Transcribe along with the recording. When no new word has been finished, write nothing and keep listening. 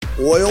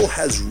Oil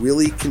has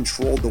really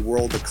controlled the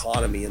world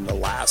economy in the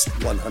last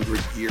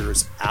 100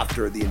 years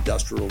after the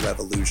Industrial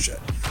Revolution.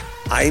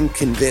 I'm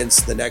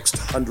convinced the next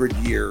 100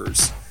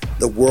 years,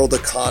 the world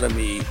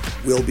economy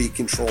will be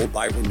controlled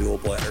by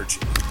renewable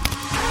energy.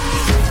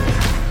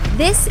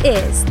 This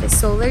is the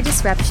Solar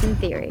Disruption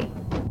Theory.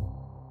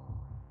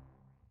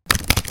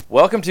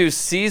 Welcome to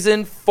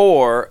Season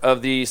 4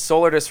 of the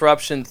Solar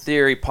Disruption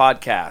Theory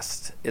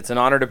podcast. It's an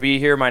honor to be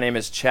here. My name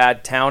is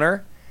Chad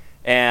Towner,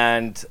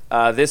 and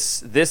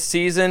this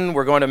season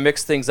we're going to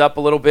mix things up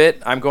a little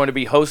bit. I'm going to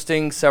be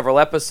hosting several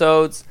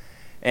episodes,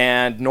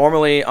 and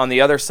normally on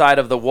the other side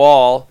of the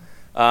wall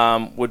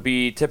would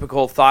be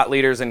typical thought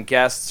leaders and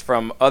guests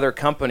from other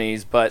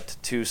companies, but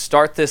to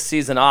start this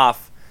season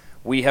off,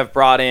 we have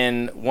brought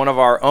in one of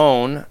our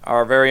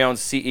very own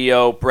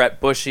CEO,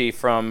 Brett Bushy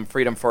from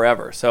Freedom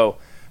Forever. So,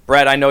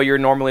 Brett, I know you're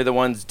normally the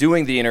ones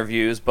doing the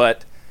interviews,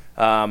 but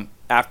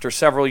after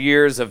several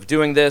years of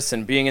doing this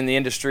and being in the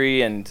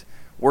industry and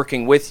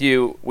working with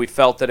you, we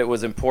felt that it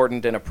was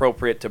important and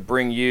appropriate to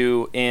bring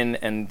you in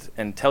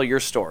and tell your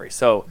story.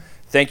 So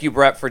thank you,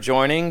 Brett, for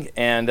joining.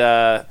 And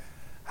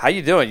how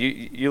you doing?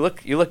 You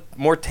look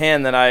more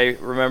tan than I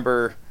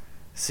remember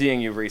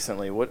seeing you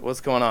recently.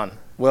 What's going on?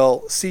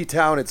 Well,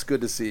 C-Town, it's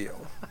good to see you.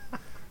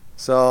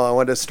 So I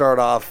wanted to start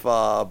off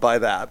by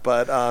that.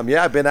 But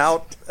yeah, I've been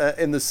out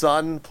in the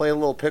sun playing a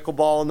little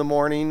pickleball in the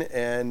morning,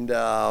 and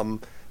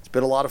it's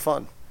been a lot of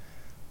fun.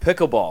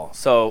 Pickleball.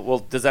 So, well,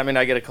 does that mean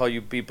I get to call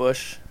you B.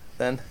 Bush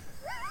then?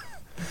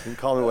 You can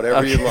call me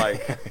whatever you'd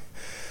like.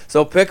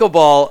 So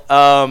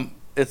pickleball,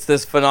 it's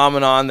this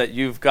phenomenon that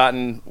you've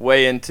gotten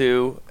way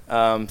into.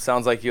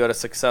 Sounds like you had a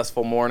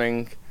successful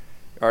morning.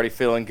 You're already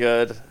feeling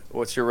good.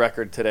 What's your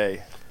record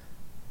today?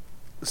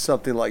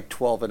 Something like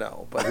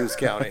 12-0, but who's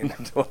counting?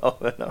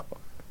 12-0.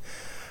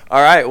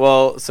 All right.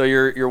 Well, so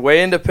you're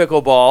way into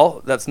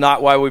pickleball. That's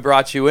not why we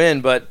brought you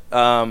in, but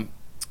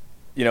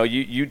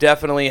you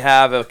definitely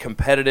have a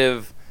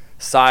competitive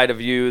side of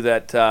you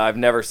that I've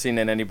never seen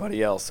in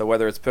anybody else. So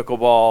whether it's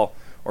pickleball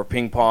or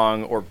ping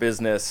pong or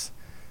business,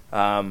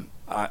 I'm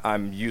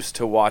used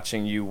to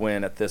watching you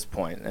win at this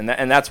point, and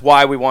that's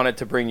why we wanted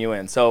to bring you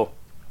in. So,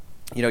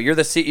 you're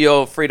the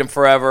CEO of Freedom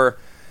Forever,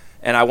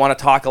 and I want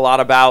to talk a lot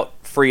about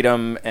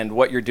freedom and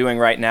what you're doing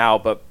right now.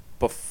 But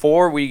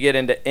before we get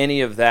into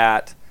any of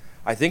that,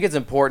 I think it's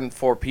important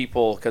for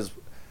people, because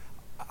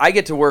I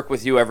get to work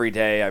with you every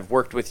day. I've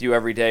worked with you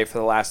every day for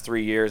the last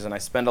 3 years, and I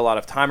spend a lot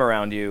of time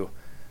around you.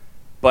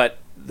 But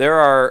there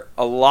are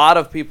a lot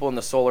of people in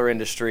the solar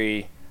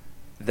industry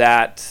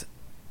that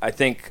I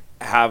think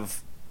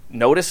have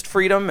noticed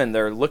freedom, and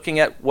they're looking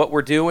at what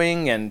we're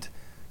doing. And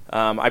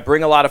I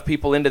bring a lot of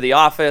people into the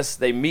office.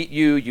 They meet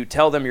you. You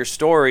tell them your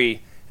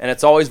story, and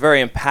it's always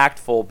very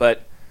impactful.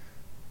 But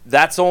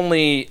that's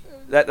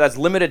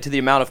limited to the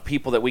amount of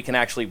people that we can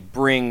actually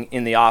bring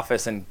in the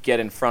office and get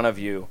in front of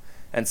you.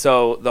 And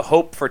so the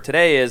hope for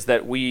today is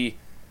that we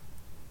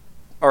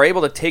are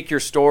able to take your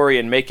story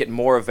and make it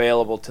more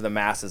available to the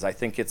masses. I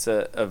think it's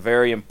a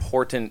very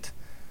important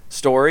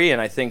story,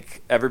 and I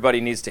think everybody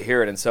needs to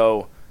hear it. And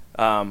so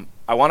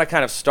I want to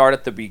kind of start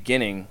at the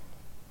beginning,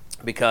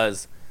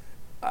 because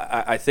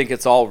I think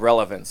it's all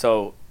relevant.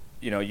 So,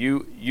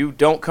 you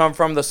don't come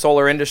from the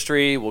solar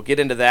industry. We'll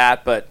get into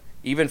that. But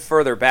even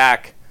further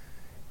back,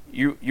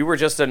 you were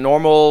just a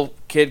normal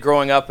kid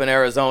growing up in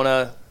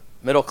Arizona,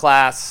 middle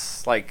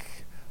class. Like,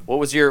 what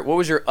was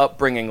your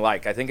upbringing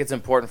like? I think it's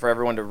important for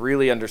everyone to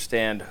really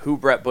understand who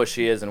Brett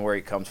Bushy is and where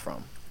he comes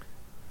from.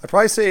 I'd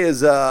probably say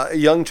as a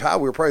young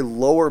child, we were probably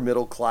lower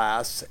middle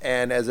class,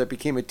 and as I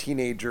became a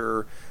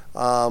teenager,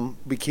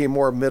 became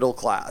more middle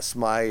class.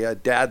 My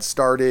dad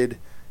started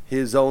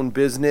his own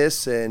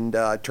business and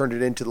turned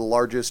it into the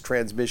largest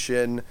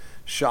transmission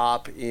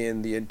shop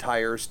in the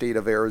entire state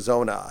of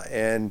Arizona.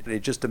 And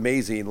it's just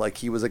amazing. Like,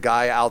 he was a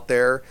guy out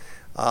there,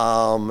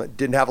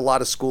 didn't have a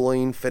lot of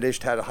schooling,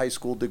 had a high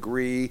school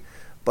degree,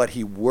 but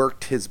he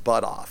worked his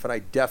butt off. And I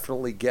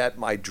definitely get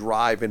my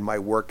drive and my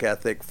work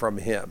ethic from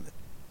him.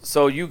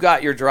 So you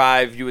got your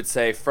drive, you would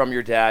say, from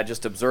your dad,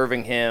 just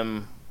observing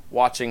him,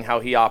 watching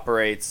how he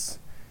operates.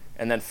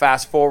 And then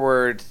fast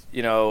forward,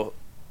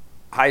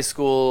 high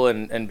school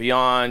and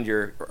beyond,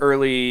 your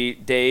early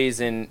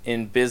days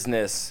in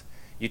business,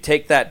 you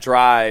take that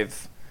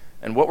drive,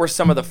 and what were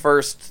some of the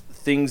first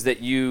things that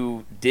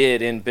you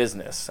did in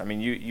business? I mean,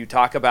 you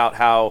talk about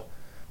how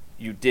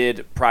you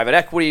did private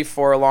equity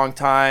for a long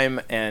time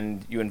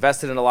and you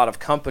invested in a lot of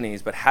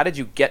companies, but how did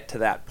you get to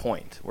that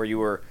point where you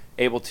were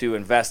able to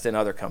invest in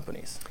other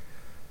companies?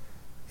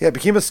 Yeah, I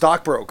became a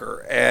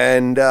stockbroker,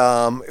 and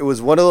it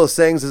was one of those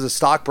things. As a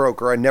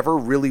stockbroker, I never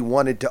really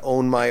wanted to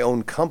own my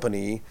own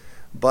company,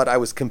 but I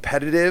was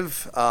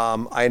competitive.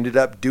 I ended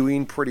up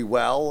doing pretty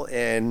well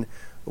and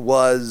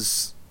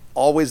was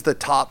always the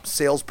top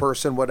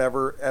salesperson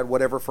at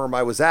whatever firm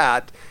I was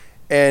at.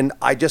 And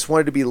I just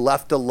wanted to be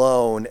left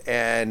alone.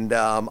 And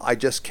I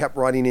just kept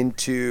running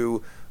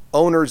into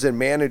owners and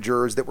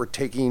managers that were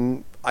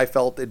taking, I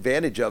felt,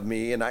 advantage of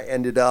me. And I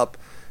ended up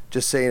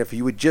just saying, if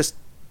you would just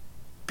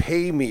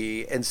pay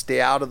me and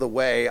stay out of the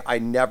way, I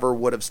never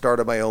would have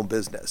started my own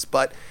business.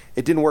 But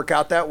it didn't work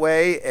out that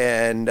way,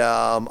 and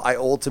I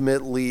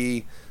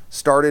ultimately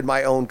started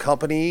my own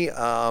company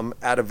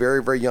at a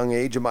very, very young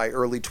age, in my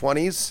early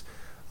 20s.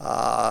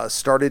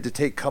 Started to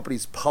take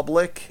companies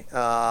public.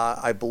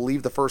 I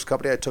believe the first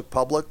company I took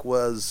public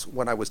was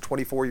when I was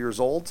 24 years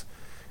old.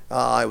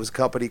 It was a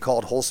company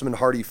called Wholesome and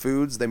Hearty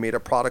Foods. They made a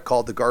product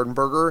called the Garden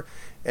Burger,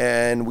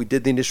 and we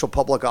did the initial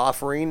public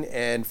offering.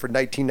 And for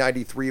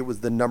 1993, it was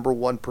the number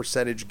one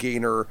percentage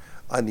gainer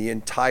on the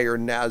entire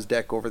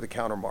NASDAQ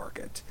over-the-counter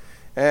market.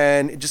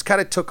 And it just kind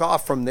of took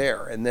off from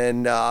there, and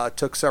then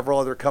took several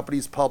other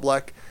companies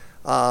public.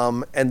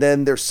 And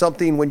then there's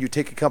something when you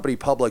take a company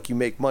public, you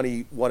make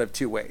money one of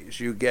two ways.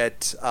 You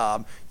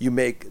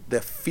make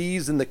the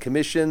fees and the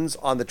commissions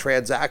on the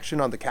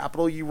transaction, on the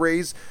capital you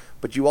raise,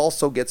 but you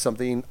also get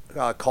something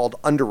called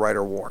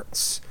underwriter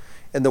warrants.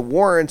 And the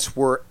warrants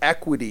were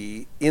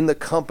equity in the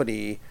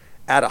company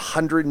at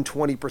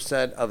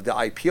 120% of the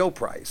IPO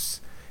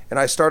price. And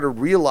I started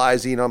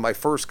realizing on my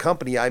first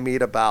company, I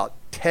made about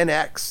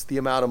 10x the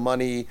amount of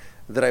money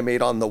that I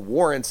made on the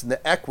warrants and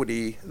the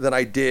equity than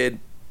I did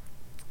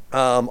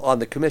on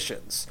the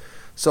commissions.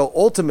 So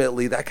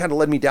ultimately, that kind of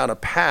led me down a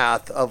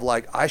path of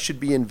like, I should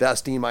be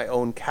investing my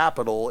own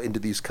capital into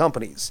these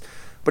companies.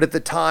 But at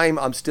the time,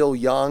 I'm still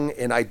young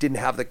and I didn't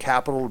have the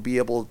capital to be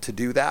able to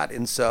do that.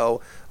 And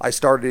so I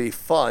started a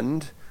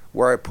fund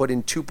where I put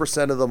in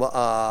 2% of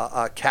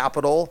the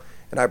capital,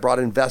 and I brought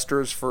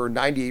investors for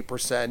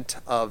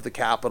 98% of the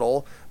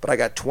capital, but I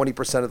got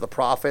 20% of the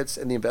profits,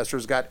 and the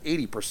investors got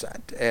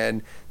 80%.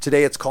 And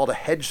today it's called a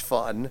hedge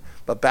fund,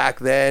 but back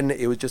then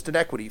it was just an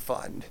equity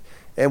fund.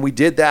 And we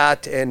did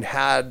that and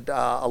had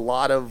a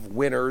lot of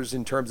winners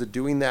in terms of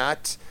doing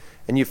that.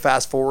 And you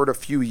fast forward a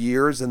few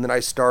years, and then I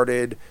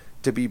started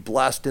to be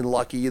blessed and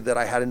lucky that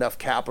I had enough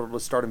capital to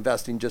start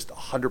investing just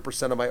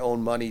 100% of my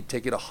own money,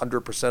 taking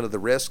 100% of the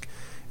risk.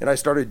 And I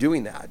started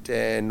doing that.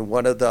 And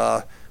one of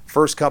the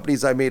first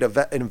companies I made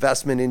an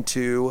investment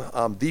into,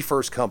 the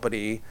first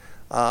company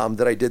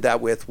that I did that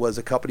with, was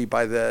a company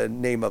by the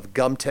name of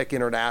GumTech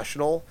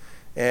International.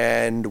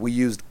 And we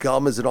used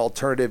gum as an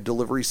alternative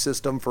delivery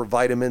system for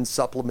vitamins,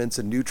 supplements,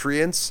 and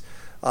nutrients.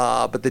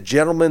 But the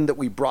gentleman that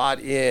we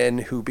brought in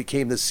who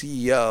became the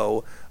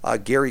CEO,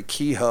 Gary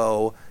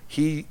Kehoe,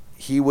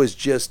 he was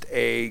just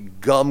a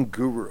gum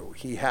guru.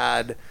 He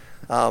had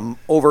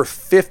over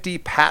 50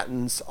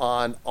 patents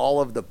on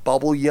all of the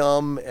Bubble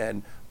Yum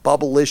and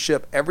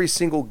Bubblicious. Every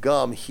single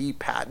gum, he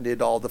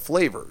patented all the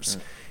flavors.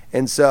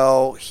 And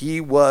so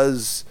he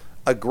was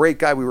a great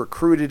guy. We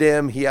recruited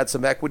him. He had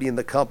some equity in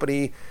the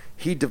company.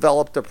 He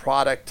developed a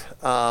product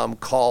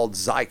called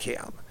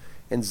Zicam.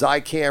 And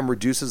Zicam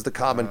reduces the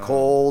common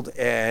cold,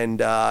 and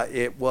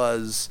it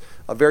was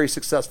a very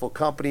successful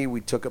company.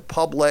 We took it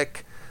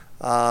public.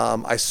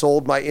 I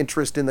sold my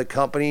interest in the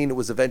company, and it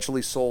was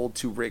eventually sold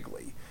to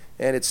Wrigley.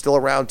 And it's still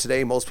around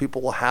today. Most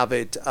people will have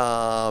it,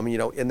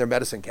 in their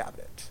medicine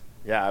cabinet.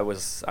 Yeah, I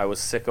was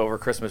sick over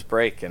Christmas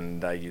break,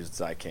 and I used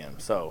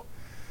Zicam. So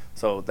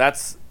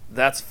that's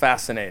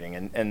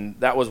fascinating. And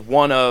that was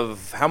one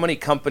of, how many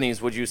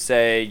companies would you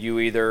say you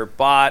either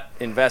bought,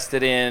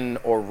 invested in,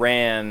 or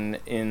ran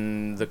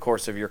in the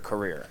course of your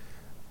career?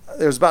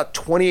 There's about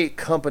 28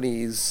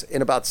 companies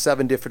in about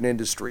 7 different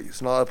industries.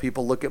 And a lot of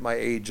people look at my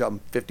age. I'm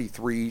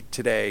 53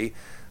 today.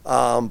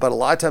 But a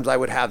lot of times I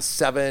would have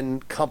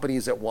 7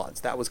 companies at once.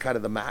 That was kind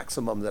of the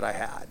maximum that I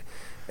had.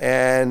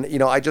 And,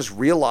 I just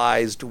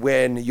realized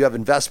when you have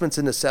investments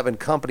into 7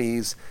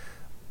 companies,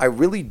 I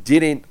really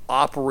didn't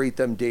operate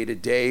them day to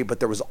day, but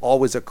there was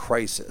always a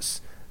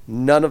crisis.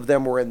 None of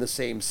them were in the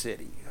same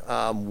city.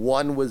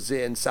 One was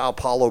in Sao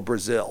Paulo,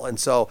 Brazil. And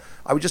so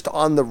I was just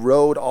on the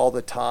road all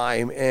the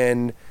time,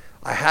 and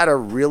I had a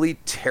really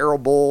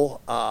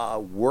terrible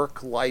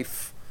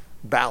work-life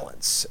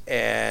balance.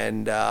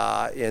 And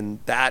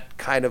that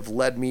kind of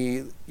led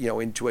me,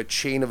 into a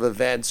chain of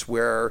events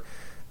where,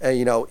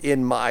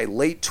 in my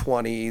late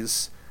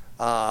 20s,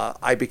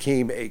 I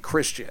became a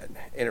Christian,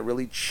 and it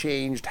really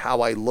changed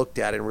how I looked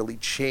at it, and really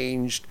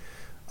changed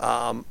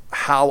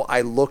how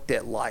I looked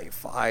at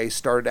life. I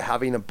started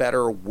having a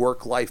better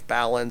work-life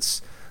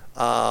balance.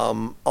 A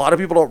lot of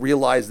people don't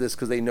realize this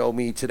because they know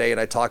me today,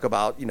 and I talk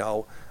about,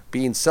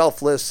 being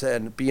selfless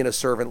and being a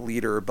servant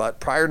leader. But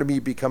prior to me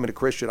becoming a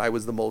Christian, I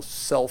was the most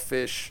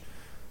selfish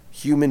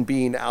human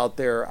being out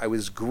there. I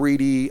was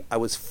greedy. I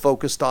was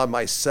focused on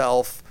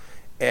myself,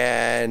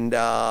 and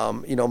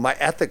my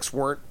ethics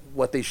weren't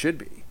what they should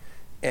be.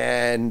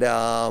 And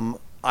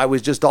I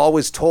was just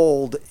always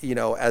told,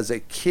 as a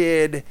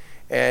kid,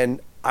 and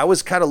I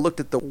was kind of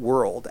looked at the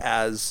world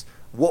as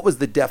what was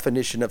the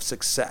definition of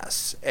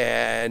success.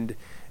 And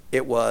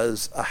it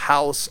was a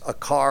house, a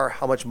car,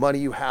 how much money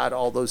you had,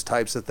 all those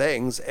types of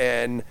things.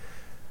 And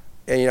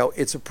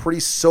it's a pretty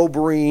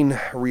sobering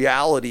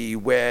reality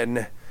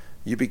when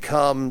you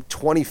become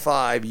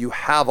 25, you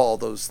have all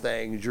those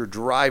things, you're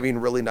driving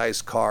really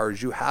nice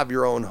cars, you have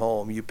your own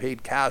home, you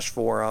paid cash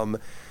for them,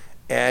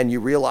 and you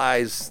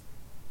realize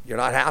you're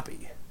not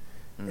happy.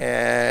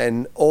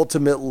 And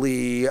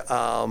ultimately,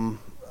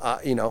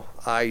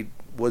 I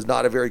was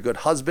not a very good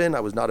husband. I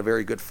was not a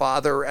very good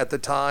father at the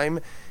time.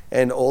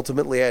 And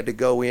ultimately I had to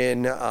go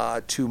in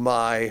to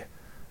my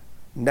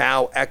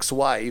now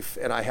ex-wife,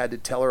 and I had to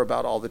tell her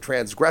about all the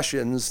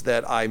transgressions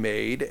that I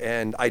made.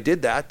 And I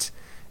did that.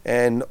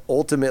 And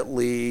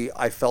ultimately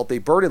I felt a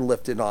burden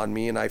lifted on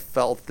me, and I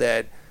felt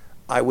that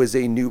I was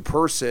a new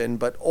person,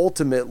 but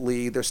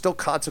ultimately there's still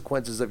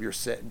consequences of your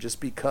sin. Just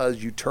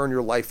because you turn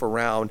your life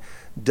around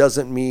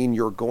doesn't mean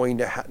you're going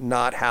to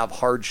not have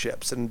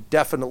hardships. And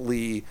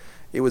definitely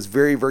it was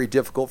very, very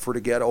difficult for her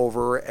to get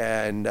over.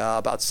 And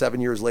about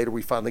 7 years later,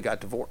 we finally got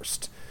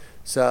divorced.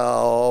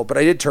 So, but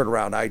I did turn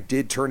around. I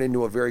did turn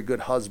into a very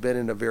good husband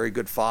and a very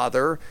good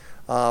father.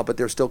 But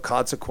there's still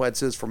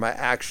consequences for my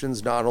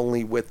actions, not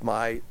only with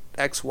my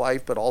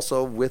ex-wife, but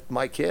also with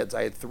my kids.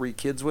 I had 3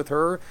 kids with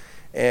her.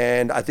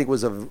 And I think it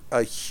was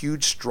a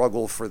huge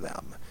struggle for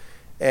them.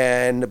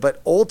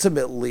 But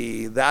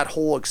ultimately, that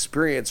whole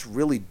experience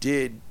really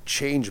did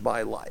change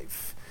my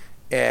life.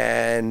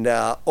 And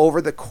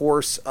over the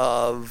course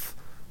of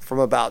from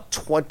about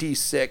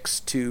 26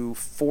 to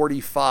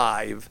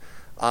 45,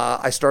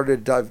 I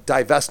started to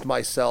divest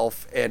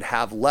myself and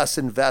have less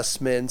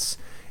investments.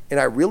 And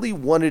I really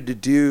wanted to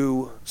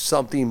do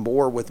something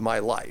more with my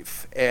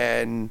life.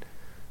 And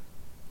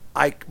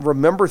I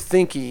remember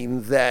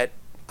thinking that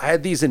I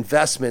had these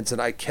investments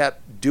and I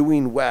kept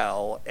doing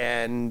well,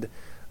 and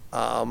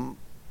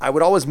I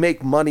would always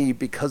make money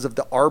because of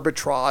the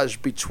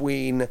arbitrage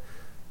between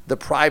the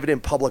private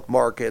and public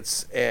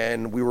markets.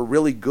 And we were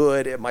really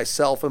good at,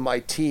 myself and my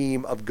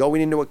team, of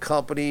going into a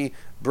company,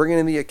 bringing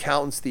in the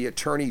accountants, the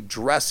attorney,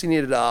 dressing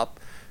it up,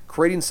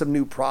 creating some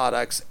new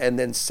products, and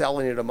then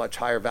selling it at a much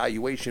higher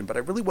valuation. But I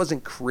really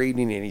wasn't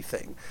creating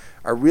anything.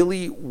 I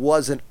really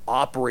wasn't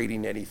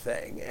operating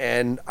anything.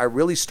 And I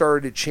really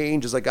started to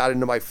change as I got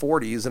into my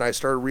 40s, and I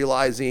started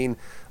realizing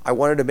I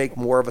wanted to make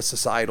more of a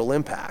societal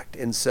impact.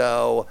 And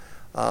so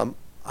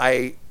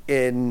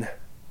in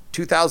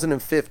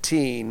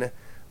 2015,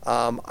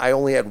 I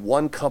only had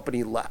one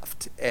company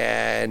left,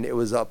 and it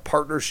was a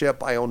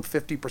partnership. I owned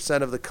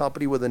 50% of the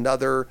company with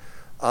another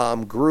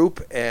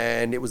group,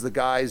 and it was the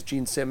guys,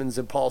 Gene Simmons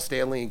and Paul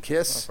Stanley and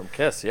Kiss. From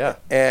Kiss, yeah.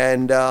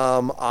 And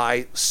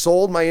I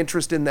sold my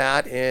interest in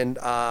that, and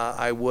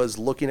I was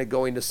looking at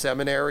going to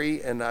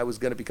seminary, and I was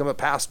going to become a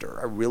pastor.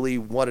 I really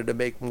wanted to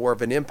make more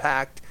of an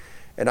impact,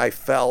 and I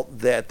felt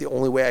that the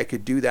only way I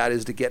could do that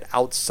is to get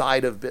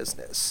outside of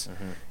business.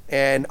 Mm-hmm.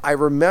 And I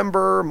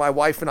remember my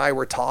wife and I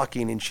were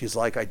talking, and she's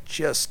like,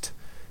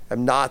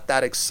 I'm not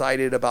that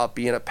excited about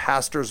being a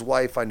pastor's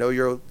wife. I know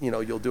you'll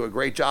do a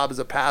great job as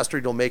a pastor.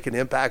 You'll make an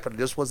impact, but I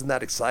just wasn't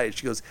that excited.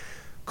 She goes,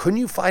 couldn't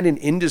you find an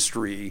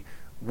industry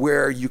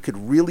where you could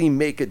really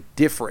make a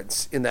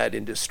difference in that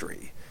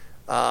industry?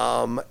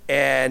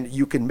 And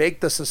you can make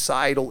the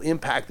societal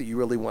impact that you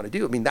really want to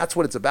do. I mean, that's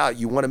what it's about.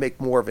 You want to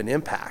make more of an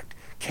impact.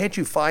 Can't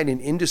you find an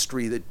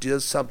industry that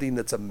does something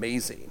that's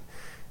amazing?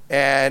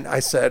 And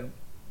I said,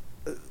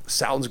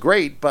 sounds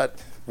great,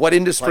 but what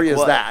industry is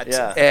that?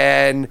 Yeah.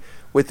 And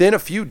within a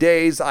few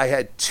days, I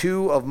had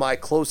 2 of my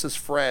closest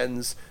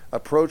friends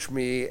approach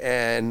me,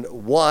 and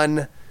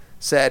one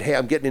said, hey,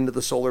 I'm getting into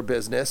the solar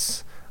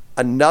business.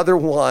 Another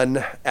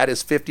one at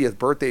his 50th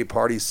birthday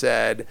party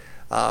said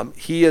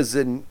he's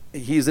an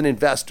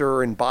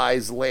investor and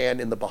buys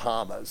land in the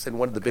Bahamas. And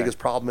one of the biggest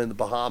problems in the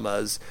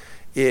Bahamas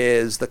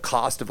is the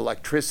cost of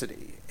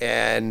electricity.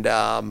 And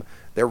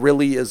there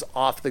really is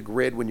off the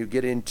grid when you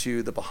get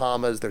into the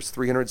Bahamas. There's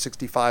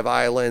 365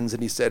 islands.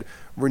 And he said,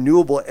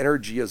 renewable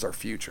energy is our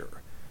future.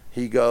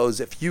 He goes,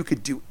 if you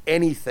could do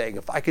anything,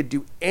 if I could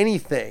do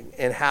anything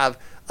and have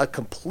a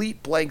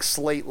complete blank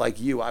slate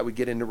like you, I would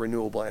get into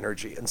renewable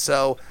energy. And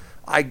so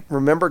I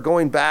remember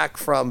going back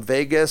from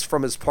Vegas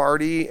from his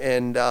party,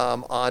 and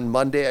on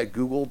Monday I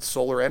Googled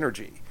solar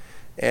energy.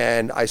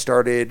 And I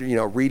started,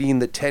 reading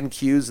the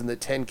 10Qs and the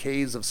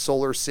 10Ks of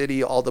Solar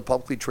City, all the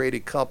publicly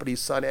traded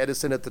companies, Sun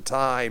Edison at the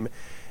time.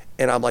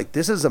 And I'm like,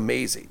 this is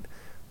amazing.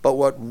 But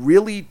what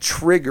really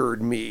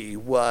triggered me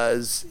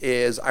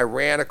is I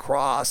ran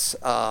across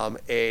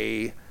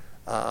a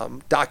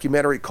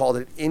documentary called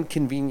An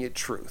Inconvenient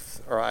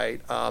Truth, all right?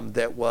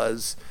 That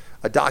was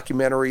a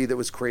documentary that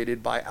was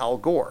created by Al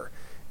Gore.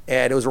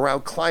 And it was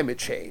around climate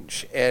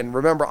change. And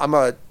remember, I'm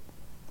a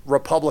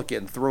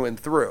Republican through and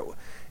through.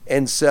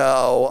 And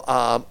so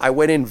I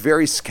went in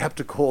very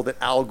skeptical that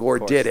Al Gore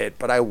did it,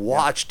 but I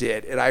watched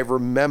it, and I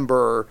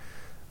remember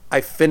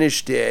I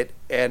finished it,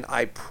 and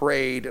I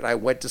prayed, and I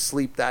went to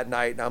sleep that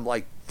night, and I'm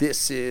like,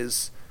 this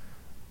is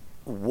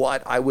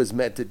what I was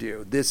meant to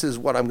do. This is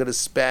what I'm going to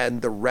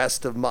spend the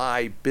rest of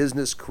my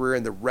business career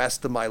and the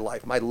rest of my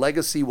life. My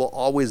legacy will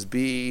always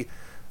be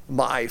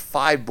my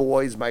 5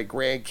 boys, my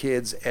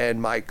grandkids,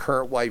 and my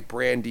current wife,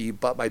 Brandy,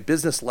 but my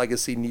business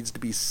legacy needs to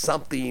be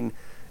something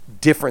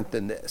different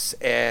than this.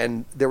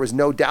 And there was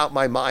no doubt in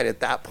my mind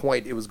at that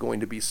point it was going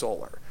to be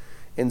solar.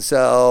 And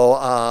so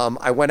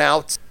I went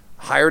out,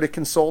 hired a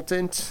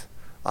consultant.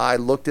 I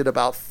looked at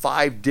about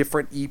 5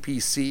 different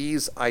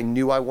EPCs. I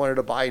knew I wanted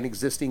to buy an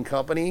existing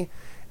company.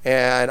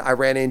 and I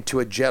ran into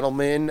a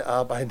gentleman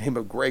by the name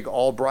of Greg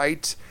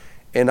Albright,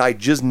 and I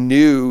just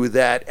knew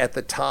that at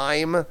the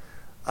time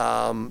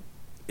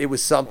it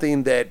was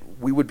something that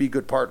we would be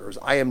good partners.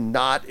 I am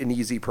not an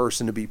easy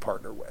person to be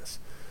partnered with.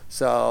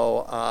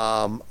 So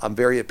I'm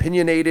very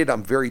opinionated.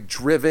 I'm very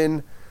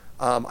driven.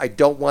 I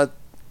don't want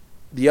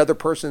the other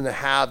person to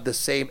have the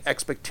same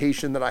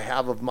expectation that I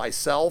have of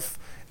myself.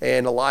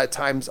 And a lot of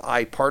times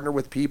I partner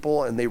with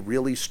people and they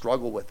really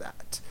struggle with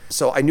that.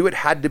 So I knew it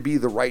had to be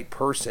the right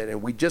person.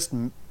 And we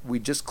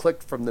just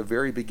clicked from the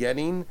very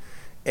beginning.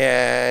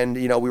 And,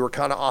 we were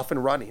kind of off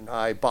and running.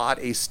 I bought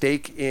a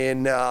stake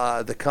in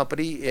the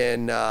company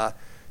in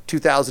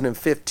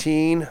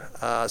 2015.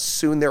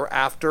 Soon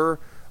thereafter,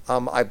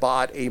 I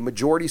bought a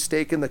majority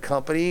stake in the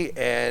company,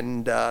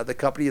 and the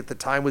company at the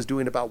time was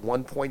doing about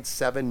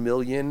 1.7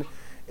 million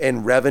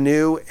in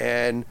revenue,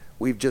 and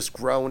we've just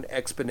grown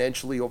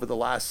exponentially over the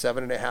last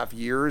 7.5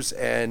 years.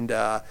 And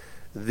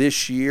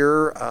this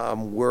year,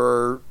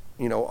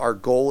 our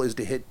goal is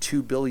to hit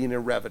 2 billion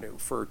in revenue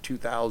for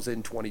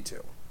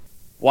 2022.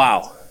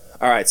 Wow.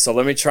 All right. So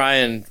let me try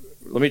and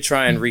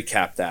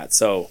recap that.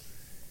 So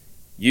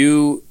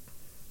you,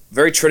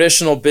 very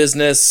traditional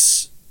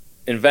business,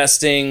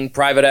 investing,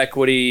 private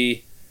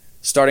equity,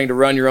 starting to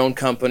run your own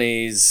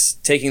companies,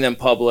 taking them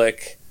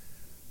public,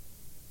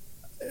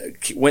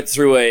 went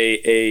through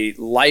a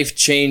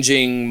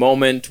life-changing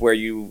moment where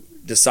you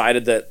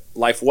decided that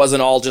life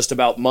wasn't all just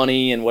about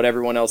money and what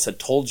everyone else had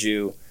told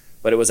you,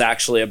 but it was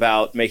actually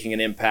about making an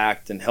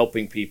impact and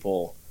helping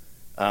people.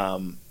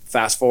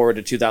 Fast forward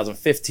to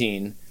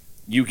 2015,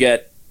 you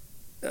get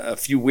a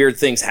few weird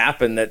things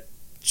happen that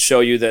show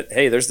you that,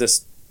 hey, there's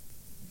this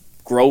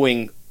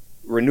growing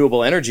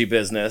renewable energy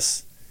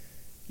business.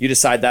 You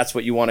decide that's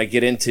what you want to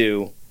get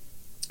into,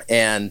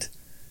 and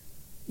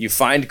you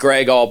find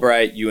Greg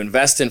Albright, you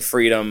invest in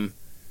Freedom,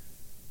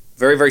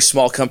 very, very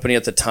small company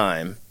at the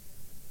time.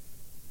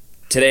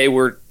 Today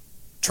we're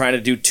trying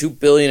to do 2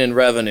 billion in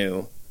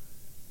revenue.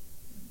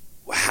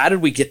 How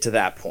did we get to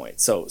that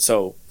point?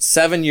 So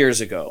 7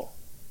 years ago,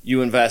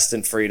 you invest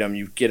in Freedom,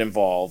 you get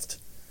involved,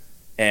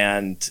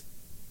 and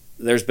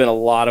there's been a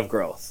lot of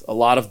growth, a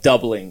lot of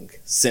doubling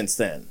since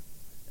then.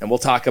 And we'll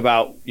talk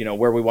about,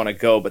 where we want to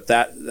go, but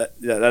that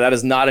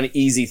is not an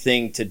easy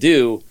thing to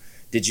do.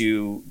 Did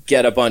you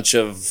get a bunch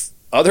of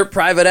other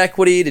private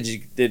equity?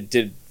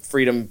 Did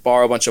Freedom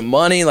borrow a bunch of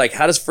money? Like,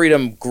 how does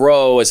Freedom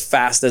grow as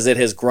fast as it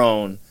has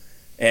grown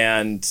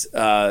and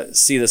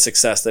see the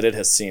success that it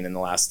has seen in the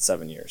last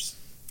 7 years?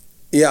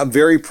 Yeah, I'm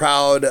very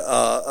proud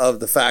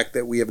of the fact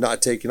that we have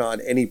not taken on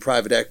any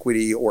private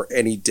equity or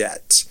any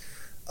debt.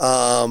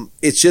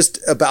 It's just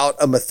about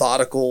a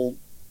methodical,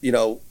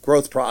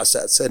 growth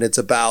process, and it's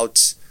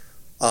about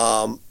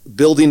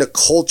building a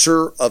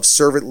culture of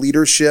servant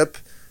leadership.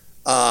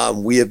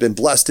 We have been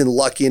blessed and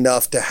lucky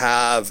enough to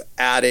have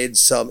added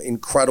some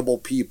incredible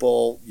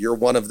people. You're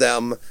one of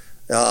them.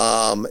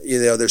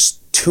 There's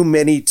too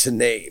many to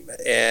name,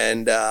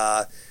 and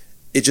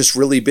it's just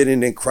really been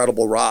an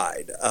incredible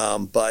ride.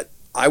 But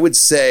I would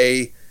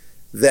say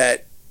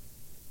that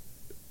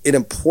an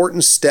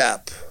important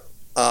step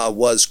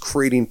was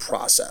creating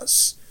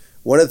process.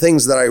 One of the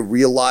things that I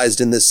realized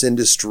in this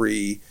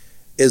industry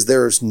is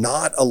there's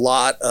not a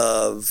lot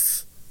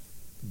of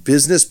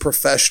business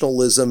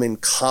professionalism and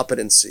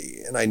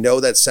competency. And I know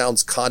that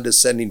sounds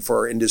condescending for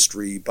our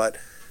industry, but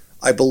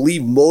I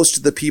believe most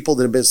of the people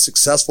that have been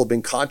successful have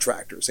been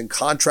contractors, and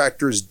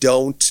contractors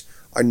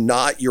are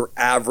not your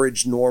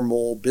average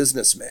normal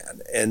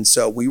businessman. And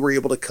so we were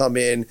able to come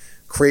in,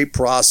 create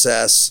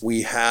process.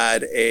 We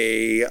had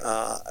a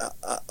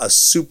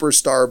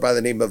superstar by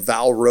the name of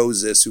Val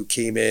Rosas who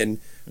came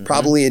in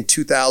probably in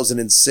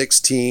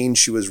 2016.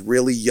 She was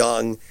really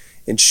young,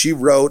 and she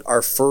wrote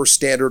our first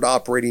standard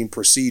operating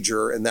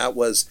procedure, and that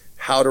was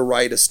how to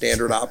write a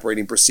standard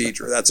operating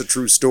procedure. That's a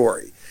true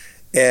story.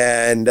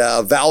 And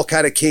Val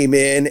kind of came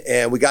in,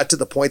 and we got to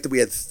the point that we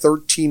had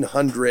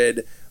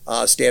 1,300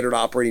 standard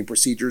operating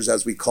procedures,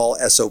 as we call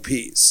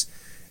SOPs.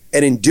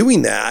 And in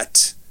doing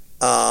that,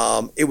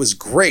 it was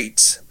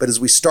great. But as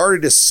we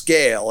started to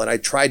scale, and I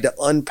tried to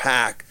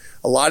unpack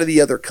a lot of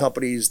the other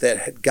companies that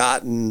had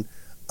gotten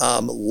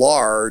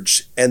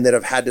large and that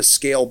have had to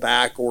scale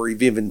back or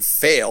even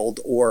failed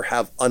or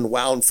have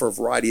unwound for a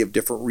variety of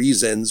different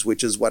reasons,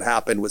 which is what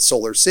happened with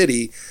Solar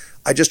City,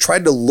 I just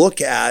tried to look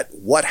at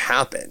what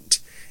happened.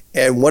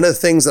 And one of the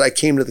things that I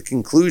came to the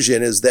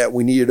conclusion is that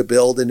we needed to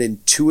build an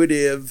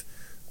intuitive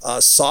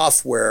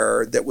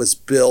software that was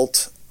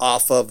built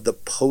off of the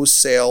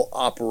post-sale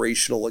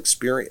operational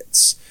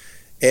experience.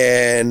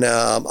 And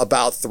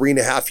about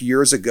 3.5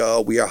 years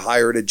ago, we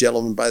hired a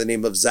gentleman by the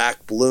name of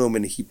Zach Bloom,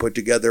 and he put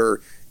together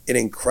an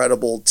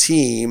incredible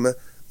team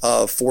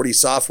of 40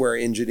 software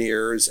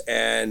engineers,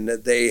 and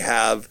they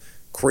have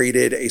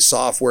created a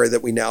software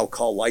that we now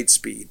call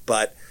Lightspeed.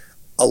 But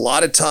a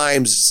lot of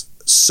times,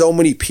 so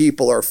many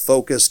people are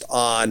focused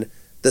on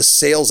the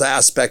sales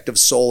aspect of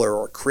solar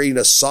or creating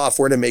a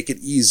software to make it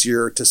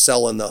easier to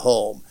sell in the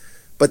home.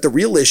 But the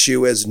real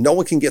issue is no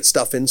one can get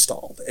stuff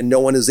installed, and no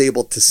one is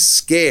able to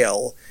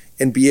scale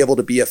and be able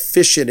to be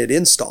efficient at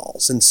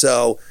installs. And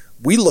so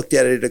we looked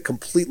at it at a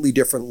completely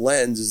different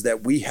lens, is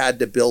that we had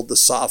to build the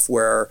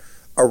software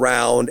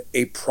around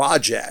a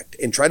project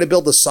and try to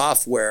build the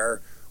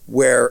software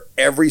where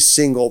every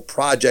single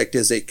project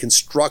is a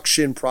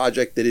construction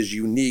project that is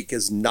unique,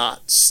 is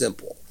not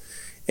simple.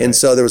 And Right.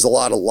 so there was a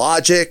lot of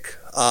logic.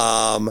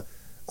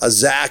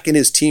 Zach and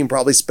his team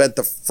probably spent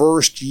the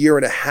first year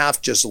and a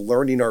half just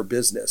learning our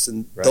business.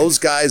 And Right. those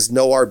guys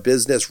know our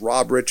business.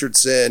 Rob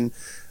Richardson,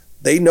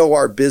 they know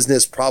our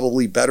business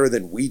probably better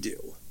than we do.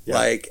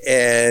 Yeah.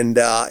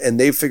 And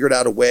they figured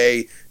out a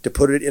way to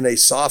put it in a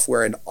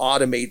software and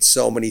automate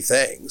so many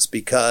things,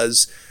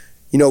 because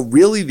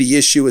really the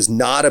issue is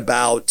not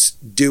about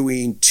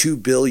doing 2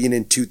 billion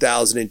in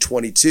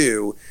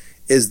 2022,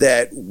 is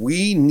that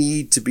we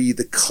need to be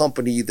the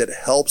company that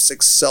helps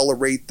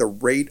accelerate the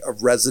rate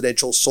of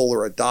residential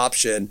solar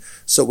adoption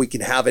so we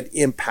can have an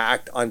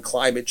impact on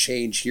climate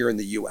change here in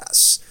the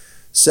US.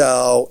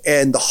 So,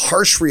 and the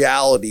harsh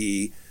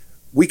reality,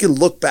 we can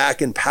look back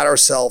and pat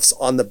ourselves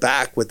on the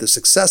back with the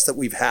success that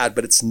we've had,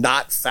 but it's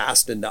not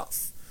fast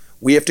enough.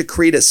 We have to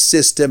create a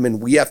system, and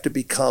we have to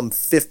become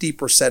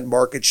 50%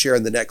 market share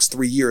in the next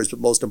 3 years. But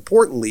most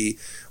importantly,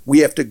 we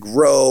have to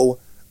grow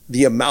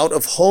the amount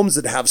of homes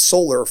that have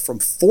solar from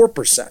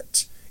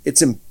 4%.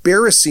 It's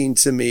embarrassing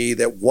to me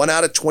that 1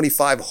 out of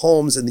 25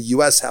 homes in the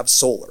US have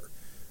solar.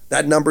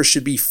 That number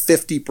should be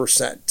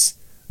 50%.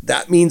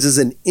 That means as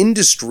an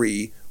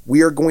industry,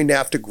 we are going to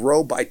have to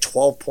grow by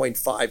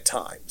 12.5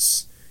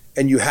 times.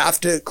 And you have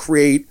to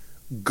create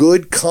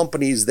good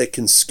companies that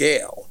can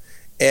scale.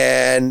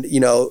 And,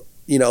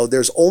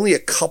 there's only a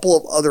couple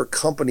of other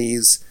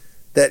companies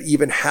that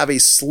even have a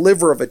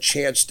sliver of a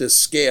chance to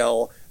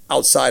scale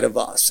outside of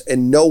us.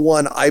 And no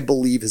one, I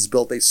believe, has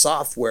built a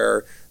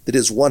software that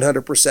is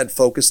 100%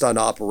 focused on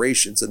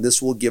operations. And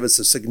this will give us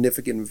a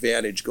significant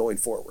advantage going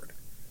forward.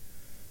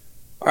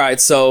 All right.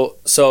 So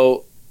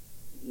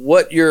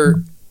what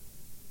you're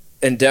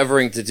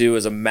endeavoring to do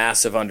is a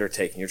massive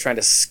undertaking. You're trying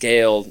to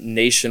scale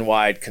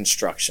nationwide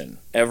construction.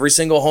 Every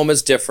single home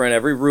is different.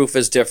 Every roof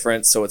is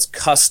different. So it's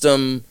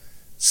custom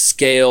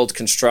scaled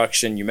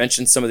construction. You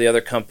mentioned some of the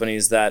other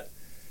companies that,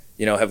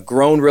 have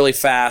grown really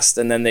fast,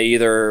 and then they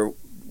either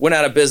went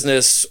out of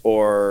business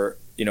or,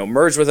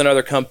 merged with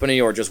another company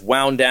or just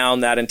wound down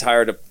that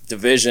entire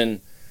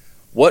division.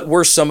 What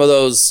were some of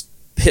those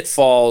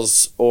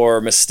pitfalls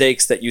or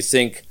mistakes that you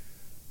think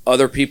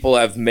other people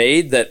have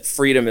made that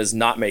Freedom is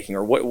not making?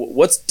 Or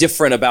what's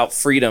different about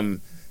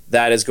Freedom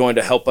that is going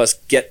to help us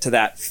get to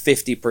that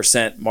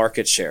 50%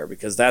 market share?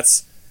 Because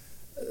that's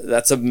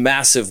a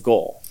massive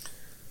goal.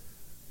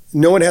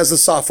 No one has the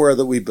software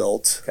that we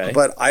built, Okay.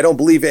 but I don't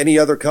believe any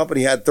other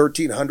company had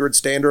 1,300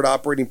 standard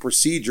operating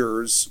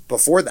procedures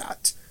before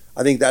that.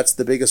 I think that's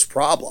the biggest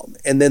problem.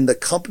 And then the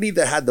company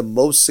that had the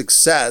most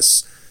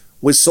success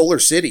was Solar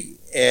City.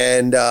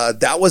 And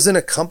that wasn't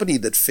a company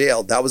that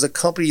failed. That was a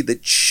company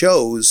that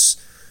chose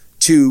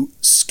to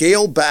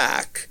scale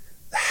back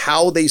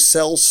how they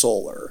sell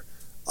solar.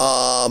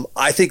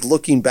 I think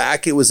looking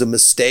back, it was a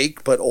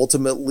mistake, but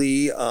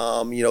ultimately,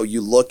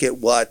 you look at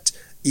what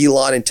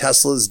Elon and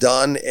Tesla's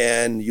done,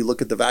 and you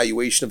look at the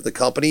valuation of the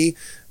company,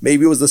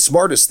 maybe it was the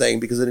smartest thing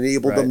because it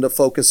enabled them to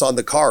focus on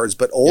the cars.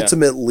 But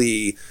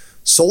ultimately,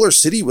 Solar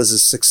City was a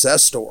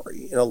success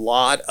story. And a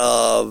lot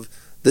of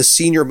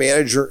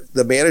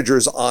the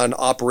managers on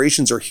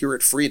operations are here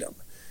at Freedom.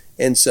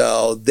 And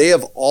so they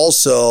have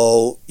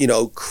also,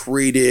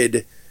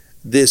 created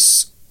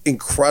this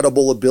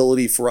incredible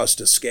ability for us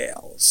to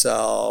scale.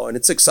 So, and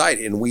it's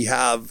exciting. We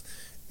have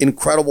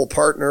incredible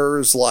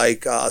partners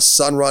like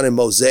Sunrun and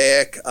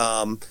Mosaic.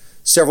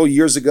 Several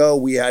years ago,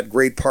 we had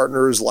great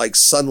partners like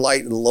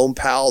Sunlight and Lone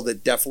Pal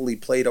that definitely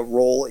played a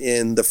role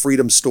in the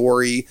Freedom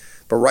story.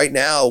 But right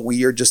now,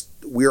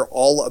 we're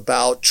all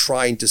about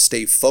trying to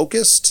stay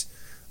focused.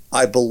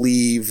 I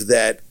believe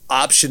that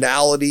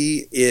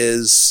optionality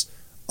is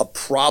a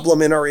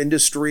problem in our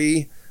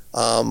industry.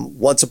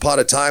 Once upon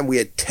a time, we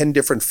had 10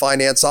 different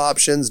finance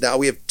options. Now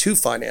we have 2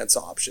 finance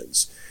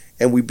options.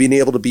 And we've been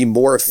able to be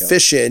more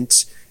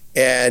efficient.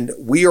 And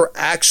we are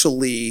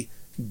actually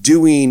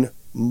doing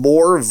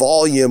more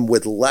volume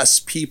with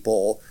less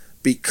people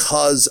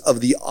because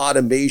of the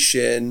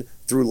automation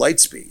through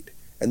Lightspeed.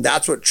 And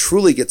that's what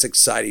truly gets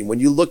exciting. When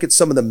you look at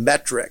some of the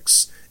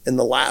metrics in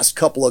the last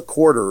couple of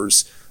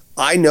quarters,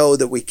 I know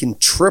that we can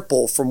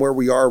triple from where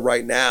we are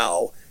right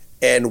now,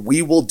 and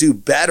we will do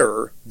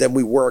better than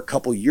we were a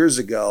couple years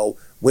ago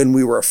when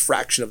we were a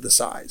fraction of the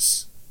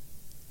size.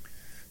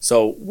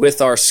 So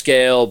with our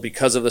scale,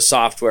 because of the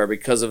software,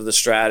 because of the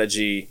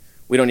strategy,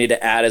 we don't need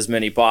to add as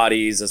many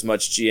bodies, as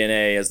much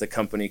G&A as the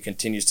company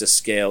continues to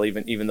scale,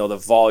 even though the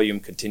volume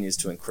continues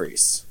to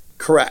increase.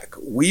 Correct.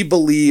 We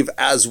believe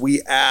as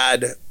we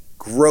add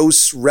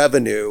gross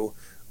revenue,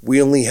 we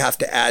only have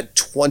to add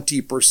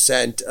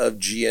 20% of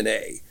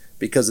G&A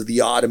because of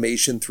the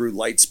automation through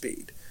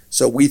Lightspeed.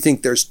 So we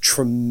think there's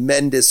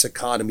tremendous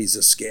economies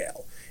of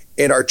scale.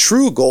 And our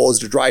true goal is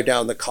to drive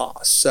down the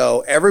cost.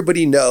 So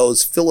everybody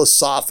knows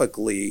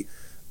philosophically,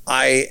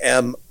 I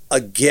am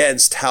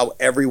against how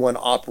everyone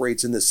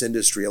operates in this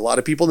industry. A lot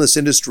of people in this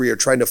industry are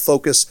trying to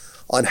focus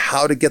on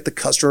how to get the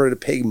customer to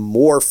pay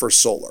more for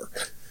solar.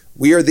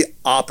 We are the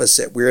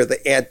opposite. We are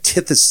the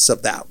antithesis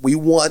of that. We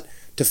want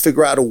to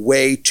figure out a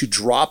way to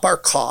drop our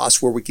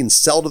costs where we can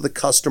sell to the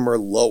customer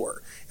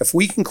lower. If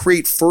we can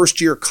create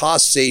first-year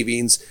cost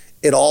savings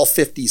in all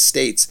 50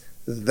 states,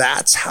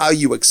 that's how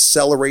you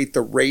accelerate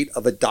the rate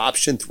of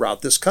adoption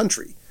throughout this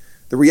country.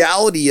 The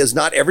reality is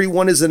not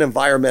everyone is an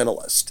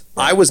environmentalist.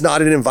 I was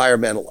not an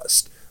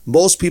environmentalist.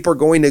 Most people are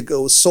going to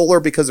go solar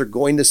because they're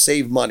going to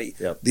save money.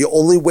 Yep. The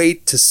only way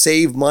to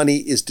save money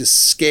is to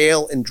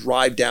scale and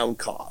drive down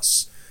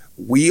costs.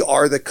 We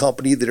are the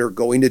company that are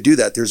going to do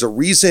that. There's a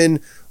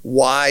reason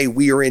why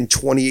we are in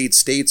 28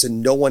 states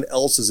and no one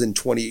else is in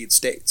 28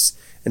 states.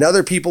 And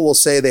other people will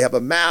say they have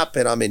a map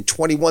and I'm in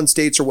 21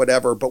 states or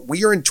whatever, but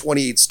we are in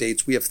 28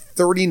 states. We have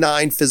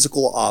 39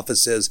 physical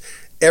offices.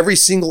 Every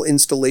single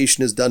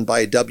installation is done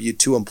by a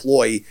W-2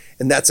 employee,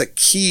 and that's a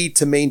key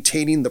to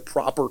maintaining the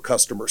proper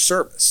customer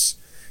service.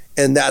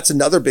 And that's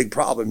another big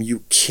problem.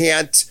 You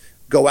can't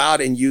go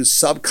out and use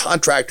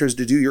subcontractors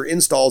to do your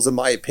installs, in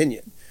my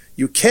opinion.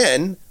 You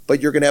can,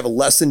 but you're going to have a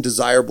less than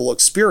desirable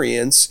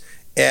experience,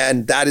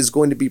 and that is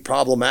going to be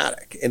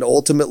problematic. And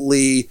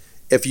ultimately,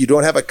 if you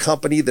don't have a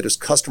company that is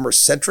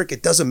customer-centric,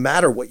 it doesn't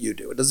matter what you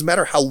do. It doesn't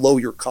matter how low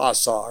your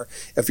costs are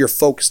if you're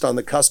focused on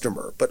the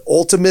customer. But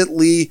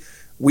ultimately,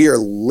 we are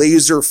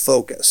laser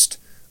focused.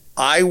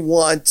 I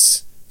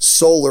want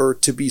solar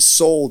to be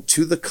sold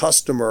to the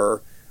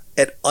customer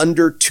at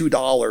under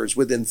 $2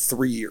 within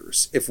 3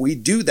 years. If we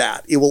do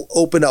that, it will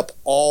open up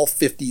all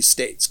 50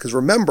 states. Because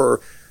remember,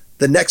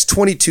 the next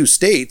 22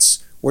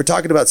 states, we're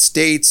talking about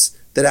states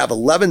that have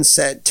 11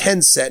 cent,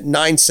 10 cent,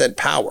 9 cent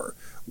power.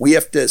 We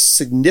have to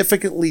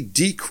significantly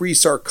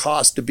decrease our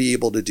cost to be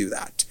able to do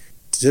that,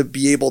 to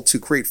be able to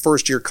create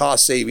first-year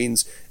cost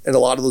savings in a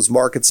lot of those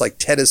markets like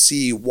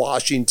Tennessee,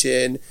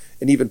 Washington,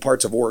 and even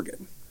parts of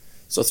Oregon.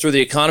 So through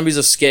the economies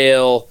of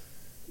scale,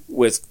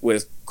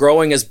 with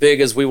growing as big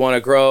as we want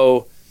to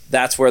grow,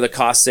 that's where the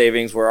cost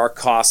savings, where our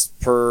cost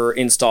per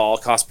install,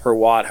 cost per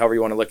watt, however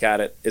you want to look at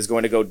it, is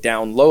going to go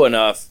down low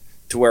enough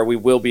to where we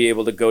will be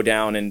able to go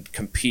down and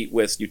compete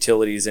with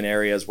utilities in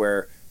areas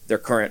where their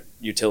current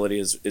utility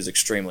is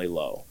extremely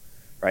low,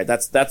 right?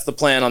 That's the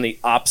plan on the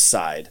ops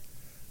side.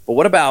 But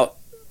what about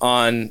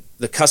on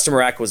the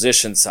customer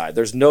acquisition side?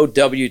 There's no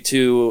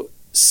W-2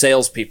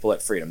 salespeople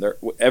at Freedom.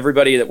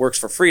 Everybody that works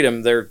for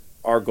Freedom,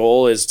 our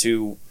goal is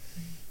to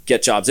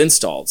get jobs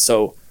installed.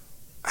 So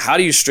how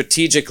do you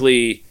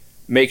strategically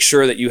make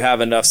sure that you have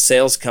enough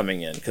sales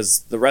coming in? Because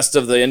the rest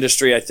of the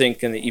industry, I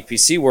think, in the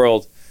EPC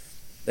world,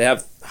 they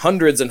have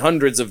hundreds and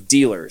hundreds of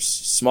dealers,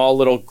 small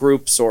little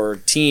groups or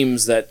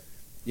teams that,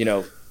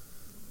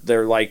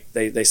 they're like,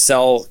 they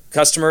sell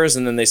customers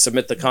and then they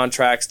submit the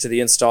contracts to the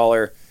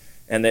installer,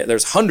 and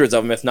there's hundreds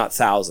of them, if not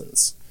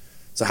thousands.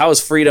 So how has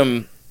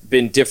Freedom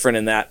been different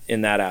in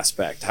that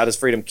aspect? How does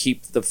Freedom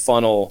keep the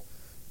funnel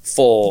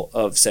full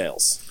of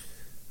sales?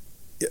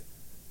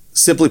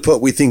 Simply put,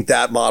 we think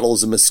that model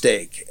is a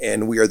mistake,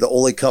 and we are the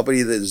only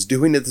company that is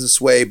doing it this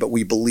way, but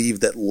we believe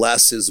that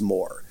less is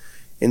more.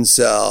 And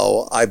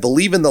so I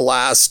believe in the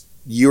last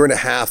year and a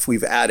half,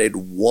 we've added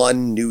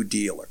one new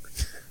dealer.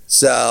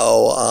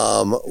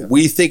 So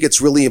we think it's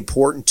really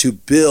important to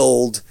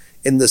build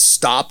in the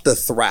stop the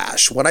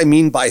thrash. What I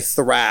mean by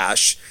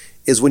thrash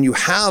is when you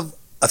have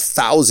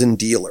 1,000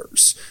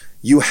 dealers,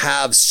 you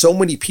have so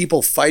many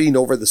people fighting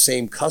over the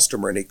same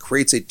customer, and it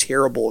creates a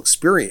terrible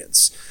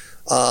experience.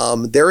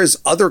 There is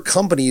other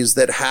companies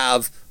that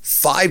have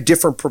 5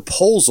 different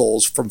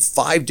proposals from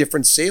 5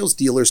 different sales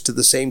dealers to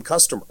the same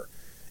customer,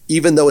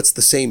 even though it's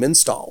the same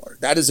installer.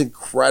 That is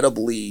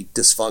incredibly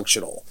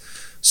dysfunctional.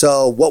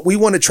 So what we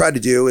want to try to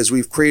do is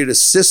we've created a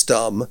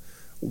system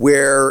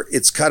where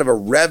it's kind of a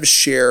rev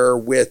share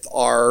with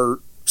our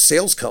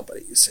sales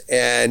companies.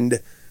 And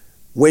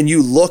when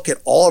you look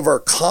at all of our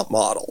comp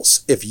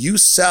models, if you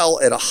sell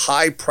at a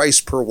high price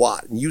per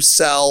watt and you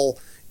sell,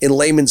 in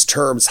layman's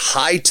terms,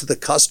 high to the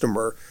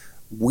customer,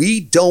 we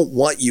don't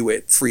want you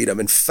at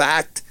Freedom. In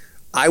fact,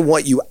 I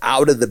want you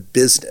out of the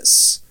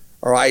business.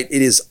 All right.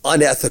 It is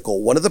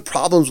unethical. One of the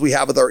problems we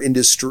have with our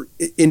industry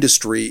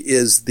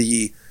is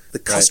the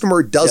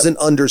customer doesn't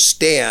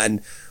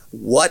understand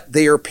what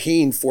they are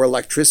paying for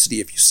electricity.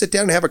 If you sit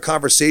down and have a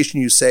conversation,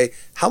 you say,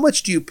 how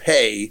much do you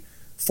pay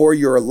for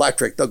your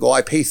electric? They'll go,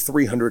 I pay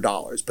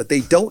 $300, but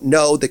they don't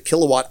know the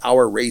kilowatt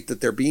hour rate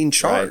that they're being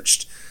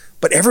charged. Right.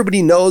 But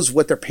everybody knows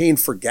what they're paying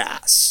for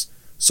gas.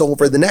 So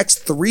for the next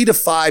 3 to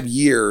 5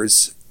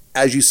 years,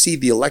 as you see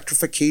the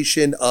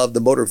electrification of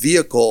the motor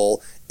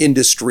vehicle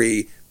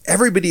industry,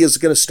 everybody is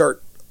going to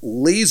start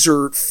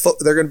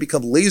they're going to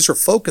become laser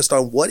focused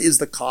on what is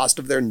the cost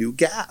of their new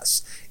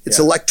gas. It's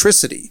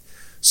electricity.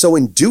 So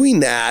in doing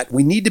that,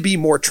 we need to be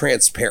more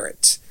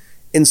transparent.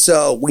 And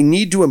so we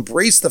need to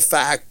embrace the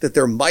fact that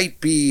there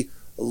might be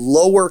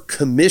lower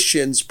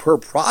commissions per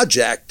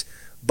project,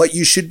 but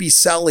you should be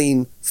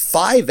selling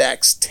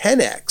 5x,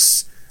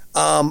 10x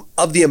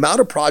of the amount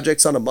of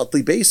projects on a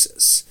monthly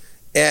basis.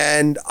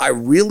 And I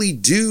really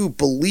do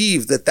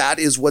believe that that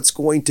is what's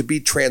going to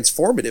be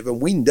transformative. And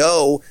we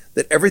know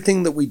that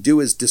everything that we do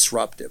is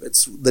disruptive.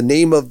 It's the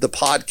name of the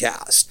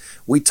podcast.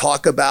 We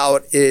talk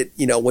about it,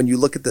 when you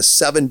look at the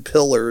 7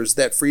 pillars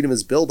that freedom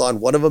is built on,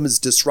 one of them is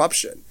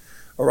disruption.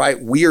 All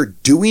right. We are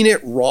doing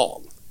it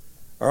wrong.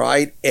 All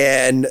right.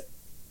 And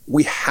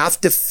we have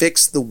to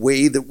fix the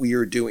way that we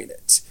are doing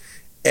it.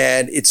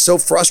 And it's so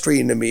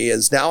frustrating to me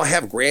as now I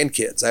have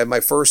grandkids. I have my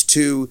first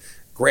 2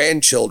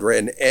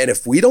 grandchildren. And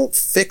if we don't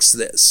fix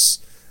this,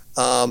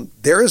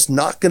 there is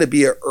not going to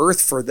be an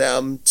earth for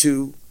them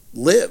to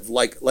live.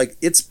 Like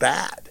it's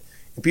bad.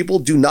 And people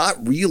do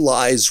not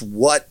realize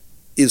what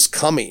is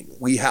coming.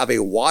 We have a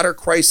water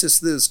crisis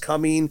that is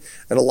coming,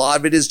 and a lot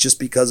of it is just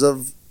because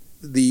of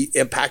the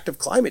impact of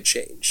climate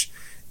change.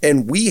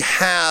 And we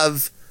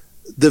have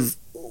the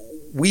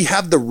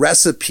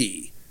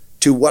recipe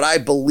to what I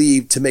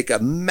believe to make a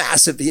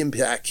massive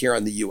impact here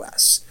on the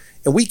US.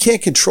 And we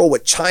can't control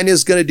what China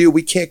is going to do.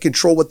 We can't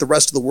control what the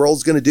rest of the world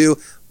is going to do,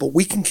 but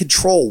we can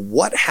control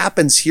what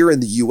happens here in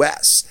the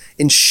US.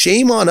 And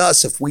shame on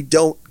us if we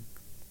don't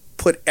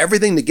put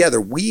everything together.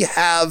 We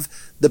have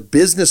the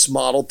business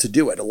model to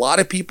do it. A lot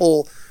of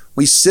people,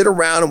 we sit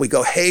around and we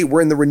go, hey, we're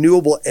in the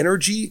renewable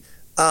energy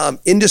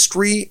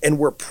industry and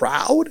we're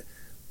proud,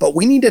 but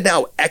we need to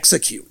now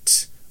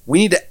execute. We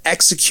need to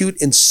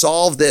execute and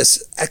solve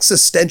this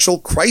existential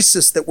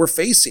crisis that we're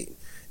facing.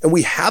 And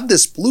we have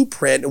this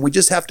blueprint, and we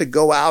just have to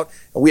go out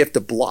and we have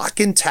to block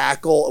and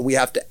tackle, and we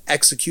have to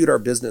execute our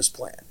business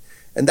plan.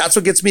 And that's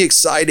what gets me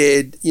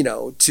excited,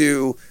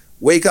 to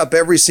wake up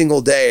every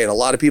single day. And a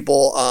lot of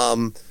people,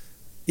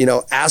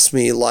 ask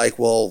me like,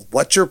 well,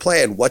 what's your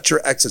plan? What's your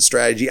exit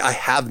strategy? I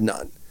have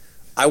none.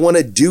 I want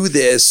to do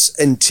this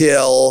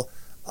until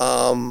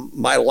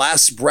my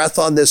last breath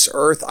on this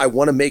earth. I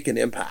want to make an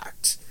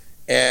impact.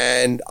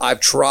 And I've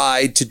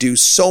tried to do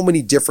so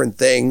many different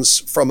things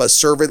from a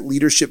servant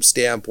leadership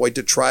standpoint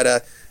to try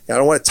to, I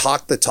don't want to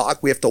talk the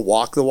talk, we have to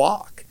walk the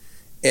walk.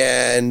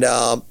 And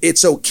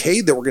it's okay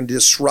that we're going to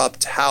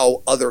disrupt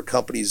how other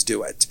companies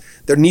do it.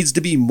 There needs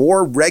to be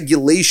more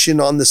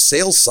regulation on the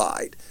sales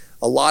side.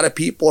 A lot of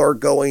people are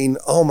going,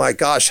 oh my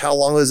gosh, how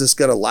long is this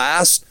going to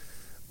last?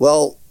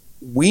 Well,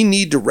 we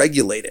need to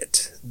regulate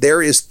it.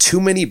 There is too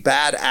many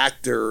bad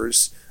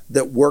actors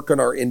that work in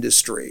our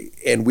industry,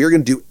 and we're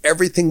going to do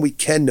everything we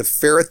can to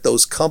ferret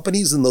those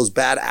companies and those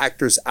bad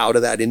actors out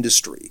of that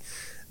industry.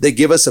 They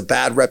give us a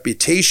bad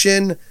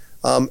reputation.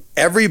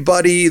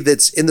 Everybody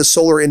that's in the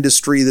solar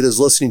industry that is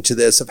listening to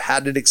this have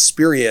had an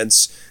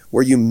experience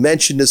where you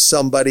mention to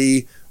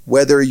somebody,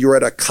 whether you're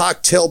at a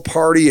cocktail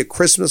party, a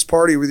Christmas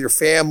party with your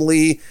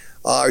family,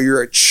 or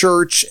you're at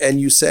church, and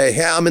you say,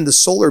 hey, I'm in the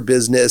solar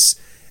business,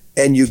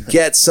 and you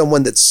get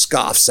someone that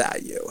scoffs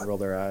at you. Roll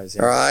their eyes.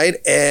 Yeah. All right.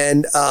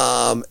 And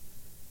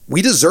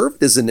we deserve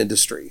it as an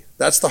industry.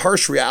 That's the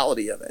harsh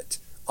reality of it.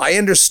 I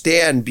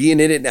understand being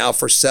in it now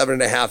for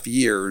 7.5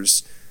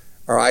 years,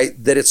 all right,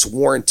 that it's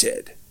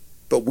warranted.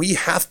 But we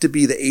have to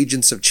be the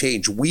agents of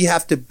change. We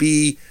have to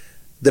be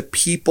the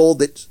people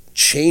that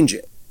change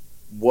it.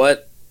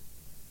 What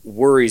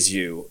worries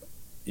you?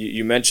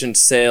 You mentioned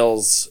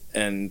sales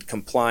and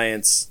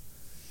compliance.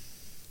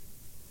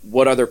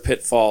 What other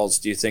pitfalls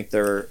do you think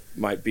there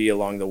might be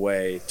along the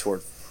way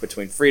toward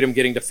between freedom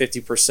getting to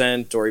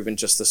 50% or even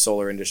just the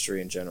solar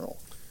industry in general?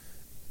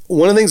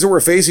 One of the things that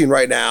we're facing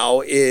right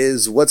now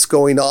is what's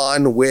going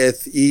on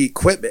with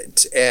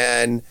equipment.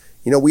 And,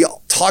 we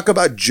talk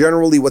about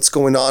generally what's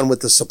going on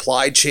with the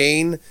supply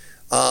chain,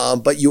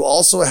 but you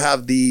also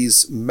have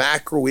these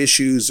macro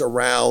issues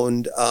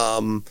around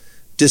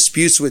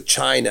disputes with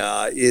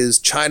China. Is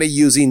China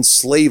using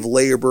slave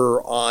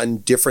labor on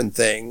different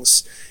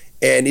things?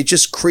 And it's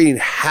just creating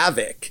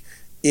havoc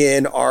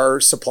in our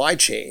supply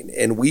chain.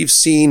 And we've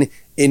seen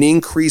an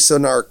increase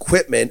in our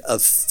equipment of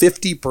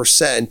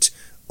 50%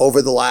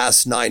 over the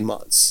last 9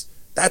 months.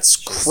 That's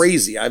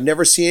crazy. I've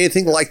never seen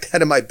anything like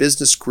that in my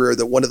business career,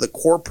 that one of the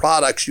core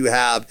products you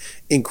have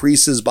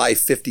increases by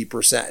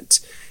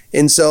 50%.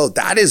 And so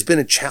that has been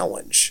a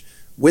challenge.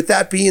 With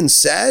that being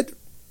said,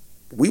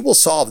 we will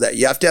solve that.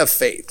 You have to have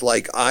faith.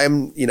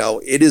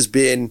 It has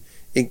been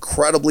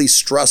incredibly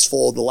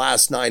stressful the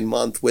last 9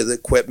 months with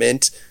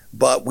equipment,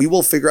 but we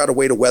will figure out a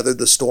way to weather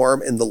the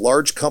storm. And the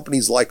large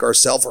companies like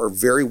ourselves are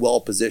very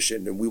well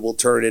positioned, and we will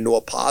turn it into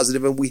a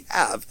positive, and we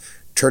have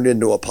turned it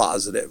into a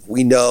positive.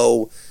 We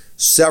know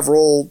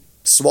several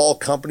small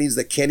companies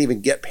that can't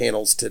even get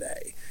panels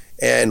today,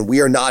 and we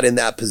are not in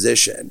that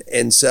position.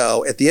 And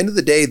so at the end of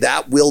the day,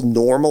 that will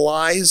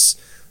normalize,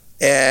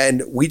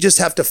 and we just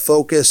have to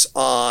focus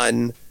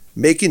on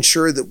making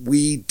sure that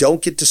we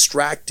don't get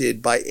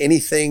distracted by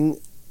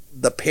anything,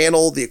 the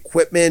panel, the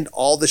equipment,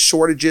 all the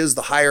shortages,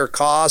 the higher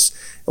costs.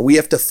 And we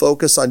have to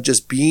focus on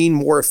just being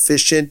more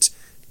efficient,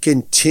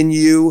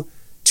 continue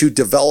to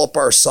develop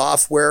our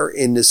software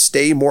and to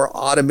stay more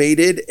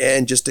automated,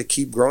 and just to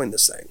keep growing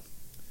this thing.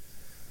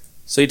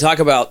 So you talk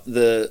about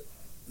the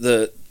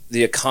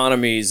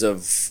economies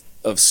of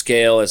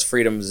scale as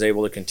Freedom is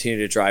able to continue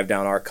to drive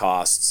down our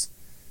costs.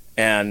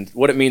 and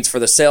what it means for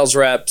the sales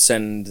reps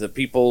and the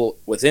people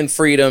within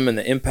Freedom and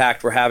the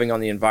impact we're having on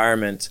the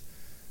environment,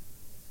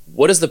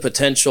 what is the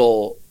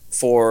potential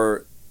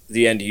for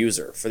the end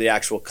user, for the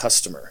actual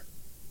customer?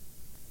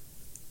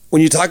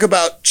 When you talk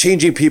about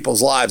changing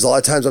people's lives, a lot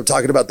of times I'm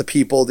talking about the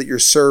people that you're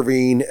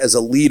serving as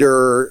a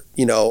leader,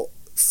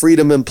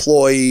 Freedom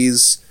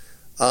employees,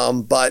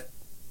 but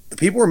the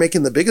people we're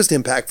making the biggest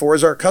impact for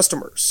is our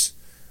customers.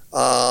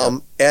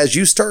 As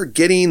you start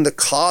getting the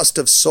cost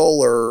of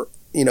solar,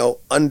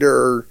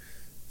 under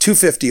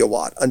 $2.50 a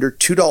watt, under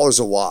 $2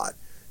 a watt,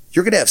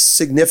 you're going to have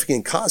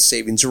significant cost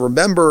savings.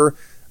 Remember,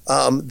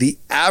 the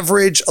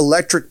average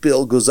electric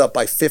bill goes up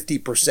by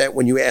 50%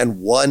 when you add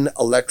one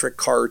electric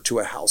car to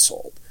a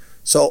household.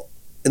 So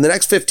in the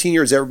next 15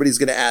 years, everybody's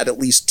going to add at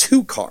least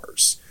 2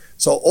 cars.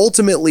 So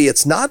ultimately,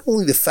 it's not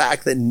only the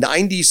fact that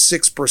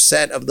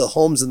 96% of the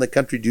homes in the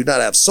country do not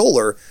have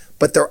solar,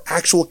 but their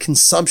actual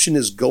consumption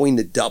is going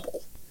to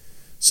double.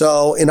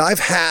 So, and I've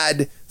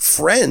had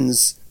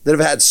friends that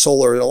have had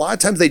solar, and a lot of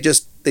times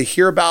they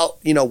hear about,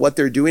 what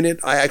they're doing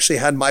it. I actually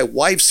had my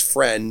wife's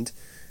friend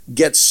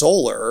get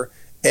solar,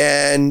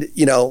 and,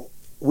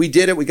 we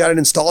did it, we got it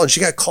installed, and she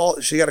got a call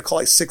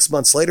like 6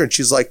 months later, and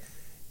she's like,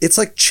 it's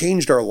like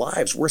changed our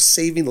lives. We're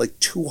saving like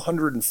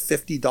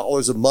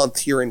 $250 a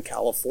month here in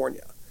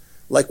California.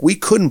 Like, we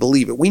couldn't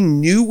believe it. We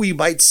knew we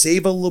might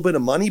save a little bit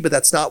of money, but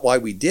that's not why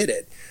we did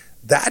it.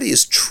 That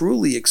is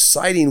truly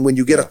exciting when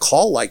you get a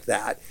call like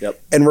that. Yep.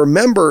 And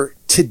remember,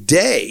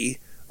 today,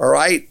 all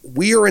right,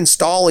 we are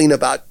installing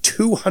about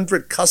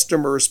 200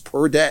 customers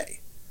per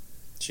day.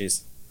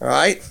 Jeez. All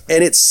right.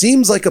 And it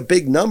seems like a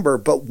big number,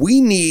 but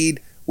we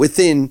need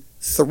within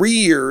 3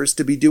 years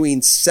to be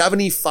doing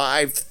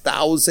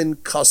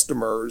 75,000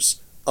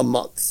 customers a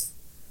month.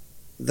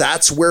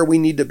 That's where we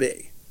need to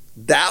be.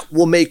 That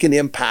will make an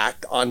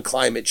impact on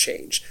climate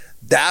change.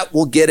 That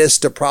will get us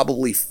to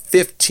probably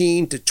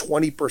 15 to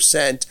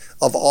 20%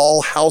 of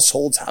all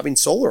households having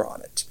solar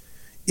on it.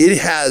 It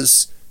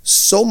has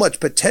so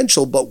much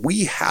potential, but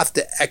we have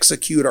to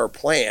execute our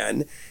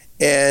plan.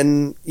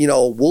 And,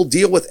 we'll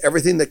deal with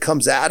everything that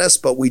comes at us,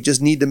 but we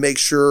just need to make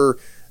sure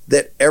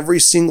that every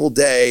single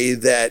day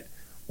that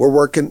we're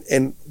working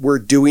and we're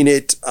doing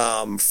it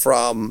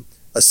from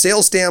a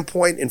sales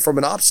standpoint and from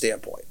an ops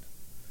standpoint.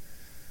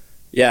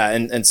 Yeah,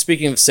 and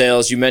speaking of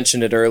sales, you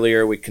mentioned it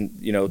earlier. We can,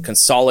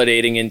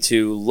 consolidating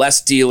into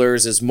less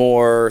dealers is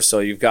more. So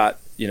you've got,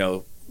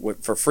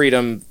 for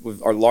Freedom,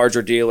 with our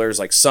larger dealers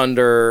like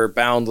Sunder,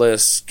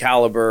 Boundless,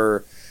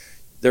 Caliber.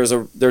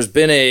 There's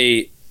been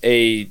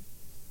a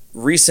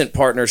recent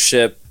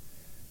partnership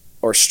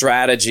or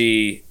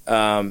strategy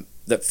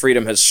that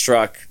Freedom has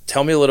struck.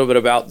 Tell me a little bit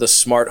about the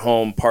smart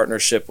home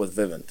partnership with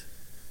Vivint.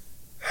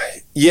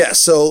 Yeah,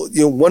 so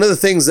one of the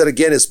things that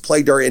again has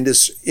plagued our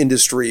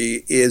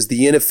industry is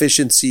the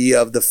inefficiency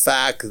of the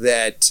fact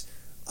that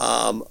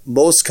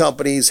most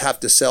companies have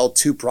to sell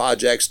 2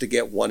 projects to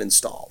get one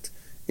installed.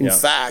 In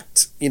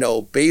fact,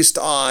 based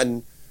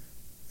on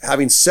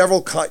having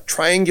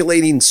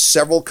triangulating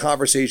several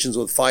conversations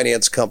with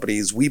finance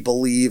companies, we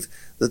believe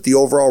that the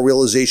overall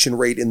realization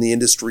rate in the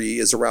industry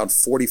is around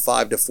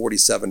 45 to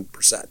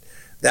 47%.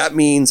 That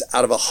means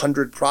out of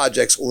 100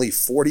 projects, only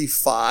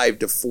 45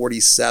 to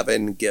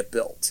 47 get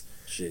built.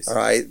 Jeez. All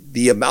right.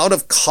 The amount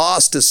of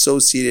cost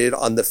associated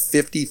on the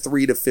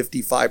 53 to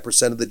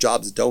 55% of the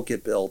jobs that don't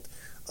get built,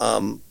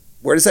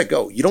 where does that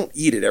go? You don't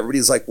eat it.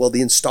 Everybody's like, well,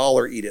 the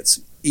installer eats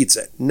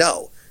it.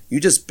 No, you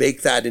just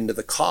bake that into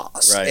the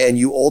cost, right. And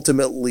you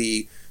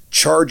ultimately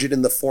charge it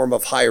in the form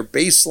of higher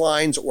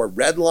baselines or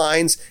red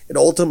lines. And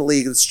ultimately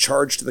it's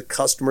charged to the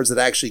customers that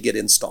actually get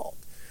installed.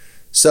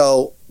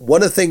 So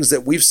one of the things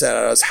that we've set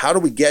out is how do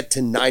we get to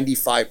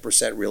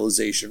 95%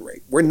 realization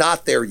rate? We're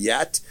not there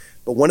yet,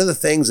 but one of the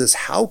things is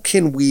how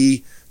can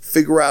we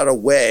figure out a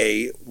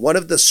way? One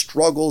of the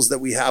struggles that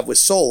we have with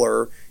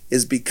solar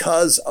is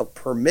because of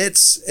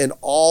permits and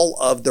all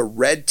of the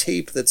red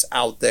tape that's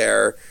out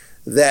there,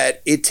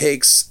 that it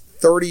takes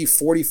 30,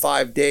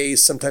 45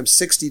 days, sometimes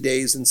 60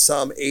 days in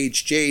some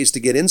HJs to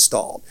get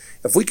installed.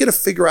 If we could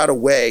figure out a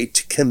way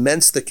to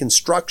commence the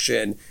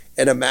construction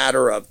in a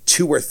matter of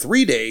 2 or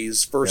 3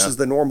 days versus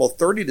the normal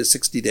 30 to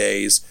 60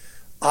 days,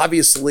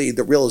 obviously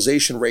the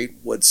realization rate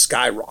would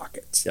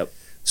skyrocket. Yep.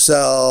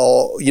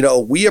 So,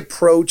 we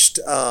approached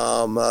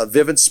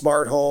Vivint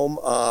Smart Home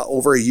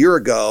over a year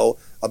ago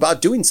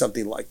about doing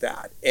something like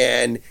that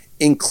and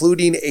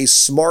including a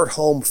smart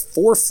home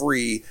for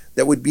free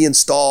that would be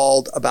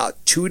installed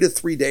about 2 to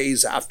 3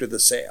 days after the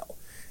sale.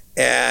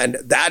 And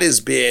that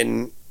has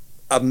been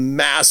a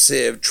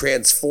massive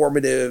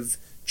transformative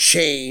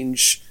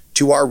change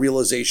to our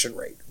realization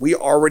rate. We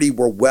already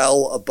were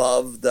well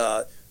above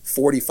the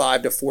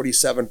 45 to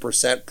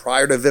 47%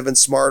 prior to Vivint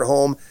Smart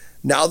Home.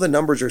 Now the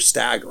numbers are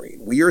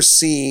staggering. We are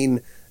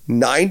seeing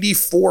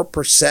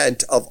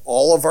 94% of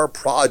all of our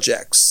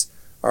projects,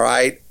 all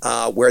right,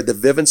 where the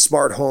Vivint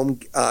Smart Home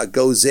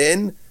goes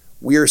in,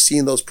 we are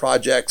seeing those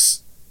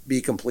projects be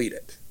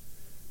completed.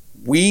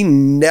 We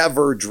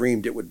never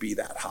dreamed it would be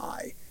that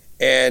high.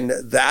 And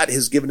that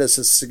has given us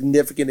a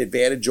significant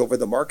advantage over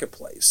the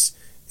marketplace.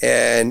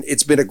 And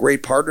it's been a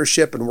great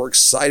partnership, and we're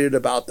excited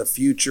about the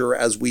future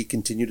as we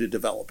continue to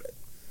develop it.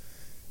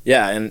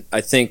 Yeah, and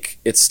I think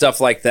it's stuff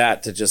like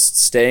that, to just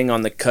staying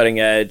on the cutting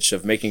edge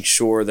of making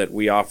sure that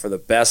we offer the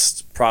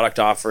best product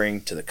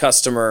offering to the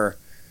customer,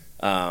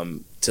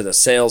 to the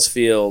sales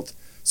field.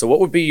 So what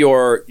would be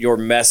your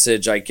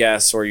message, I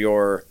guess, or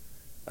your,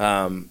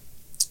 as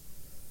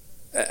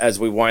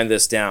we wind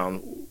this down,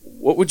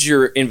 what would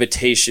your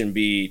invitation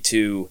be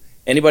to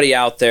anybody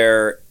out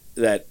there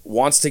that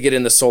wants to get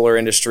in the solar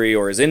industry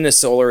or is in the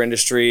solar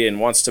industry and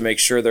wants to make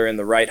sure they're in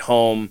the right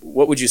home?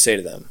 What would you say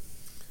to them?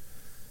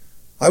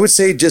 I would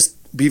say just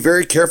be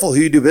very careful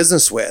who you do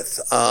business with.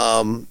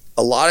 A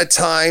lot of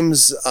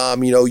times,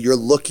 you're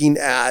looking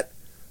at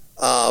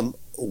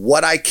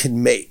what I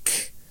can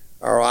make,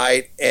 all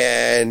right?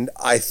 And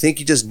I think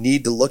you just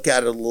need to look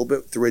at it a little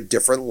bit through a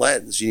different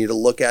lens. You need to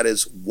look at it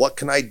as, what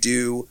can I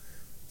do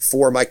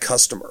for my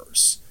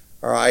customers?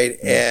 All right.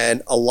 Mm-hmm.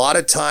 And a lot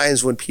of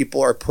times when people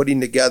are putting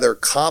together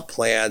comp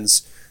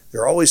plans,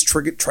 they're always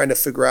trying to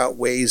figure out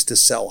ways to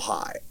sell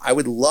high. I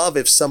would love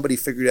if somebody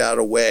figured out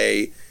a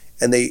way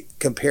and they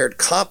compared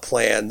comp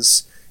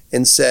plans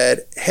and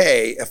said,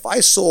 hey, if I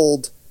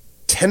sold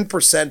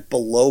 10%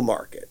 below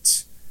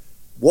market,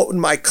 what would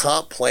my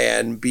comp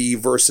plan be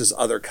versus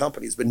other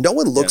companies? But no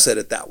one looks at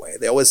it that way.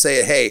 They always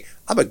say, hey,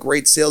 I'm a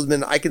great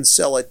salesman. I can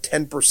sell at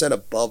 10%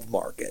 above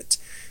market.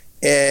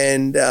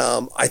 And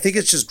I think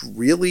it's just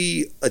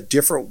really a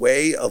different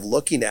way of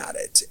looking at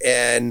it.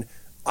 And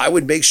I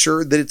would make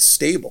sure that it's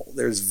stable.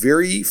 There's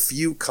very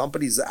few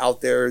companies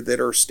out there that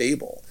are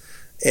stable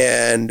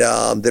and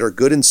that are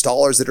good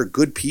installers, that are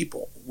good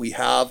people. We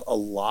have a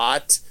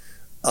lot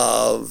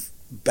of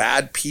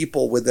bad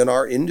people within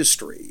our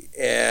industry,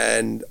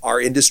 and our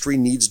industry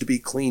needs to be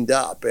cleaned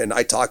up. And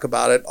I talk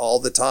about it all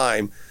the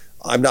time.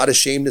 I'm not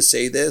ashamed to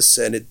say this,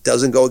 and it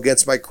doesn't go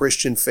against my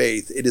Christian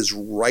faith. It is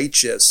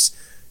righteous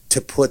to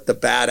put the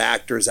bad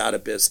actors out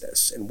of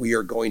business, and we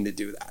are going to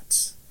do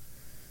that.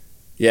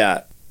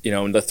 Yeah,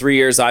 in the 3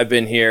 years I've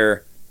been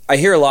here, I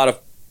hear a lot of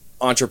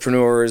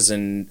entrepreneurs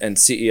and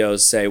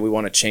CEOs say, we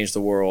want to change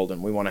the world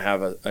and we want to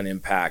have an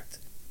impact.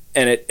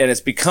 And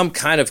it's become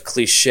kind of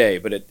cliche,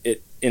 but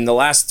it in the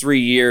last 3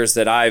 years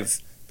that I've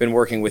been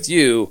working with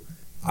you,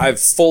 I've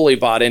fully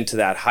bought into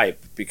that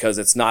hype, because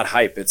it's not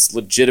hype. It's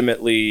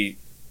legitimately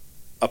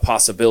a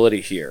possibility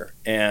here.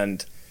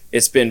 And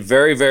it's been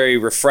very, very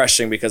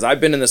refreshing, because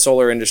I've been in the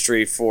solar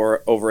industry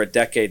for over a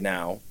decade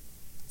now.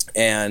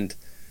 And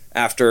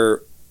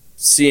after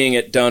seeing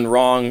it done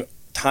wrong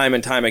time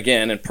and time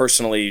again, and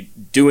personally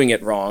doing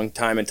it wrong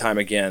time and time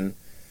again,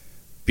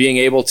 being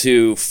able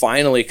to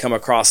finally come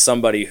across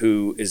somebody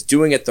who is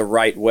doing it the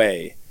right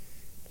way,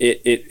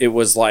 it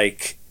was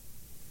like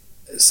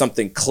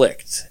something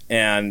clicked.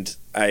 And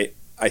I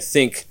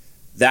think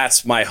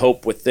that's my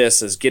hope with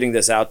this, is getting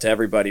this out to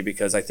everybody,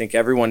 because I think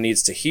everyone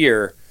needs to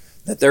hear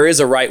that there is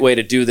a right way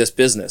to do this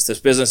business.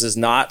 This business is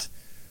not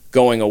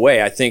going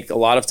away. I think a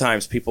lot of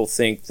times people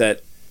think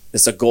that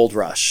it's a gold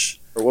rush.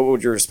 Or what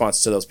would your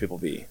response to those people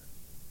be?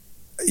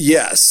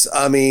 Yes.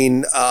 I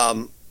mean,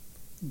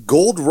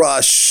 gold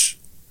rush,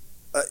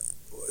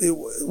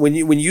 when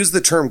you use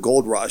the term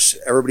gold rush,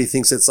 everybody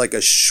thinks it's like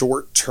a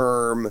short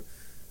term,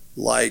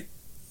 like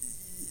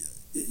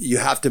you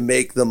have to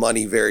make the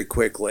money very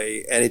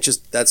quickly. And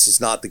that's just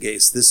not the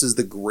case. This is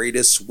the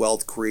greatest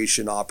wealth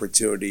creation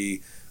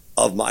opportunity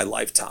of my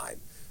lifetime.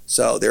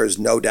 So there's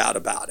no doubt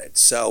about it.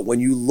 So when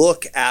you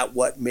look at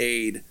what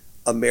made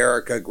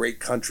America a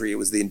great country, it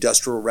was the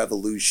Industrial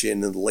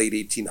Revolution in the late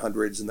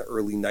 1800s and the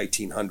early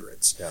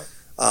 1900s. Yeah.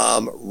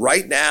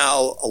 Right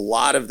now, a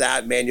lot of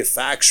that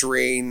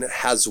manufacturing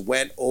has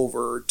went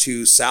over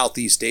to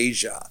Southeast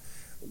Asia.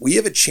 We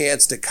have a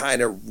chance to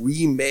kind of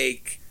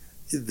remake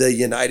the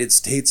United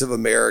States of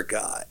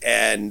America,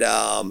 and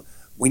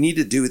we need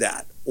to do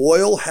that.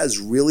 Oil has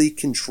really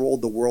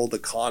controlled the world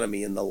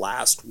economy in the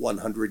last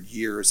 100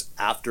 years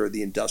after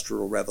the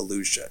Industrial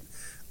Revolution.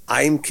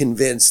 I'm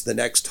convinced the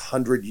next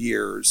 100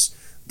 years,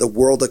 the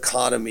world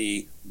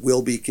economy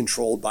will be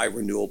controlled by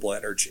renewable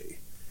energy.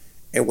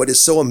 And what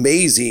is so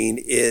amazing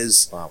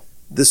is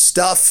the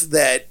stuff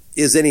that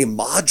is in a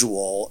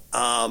module,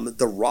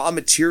 the raw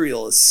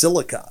material is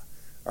silica.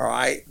 All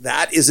right.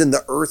 That is in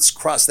the Earth's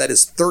crust. That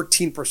is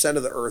 13%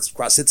 of the Earth's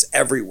crust. It's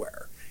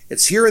everywhere.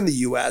 It's here in the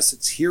US.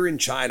 It's here in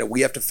China.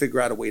 We have to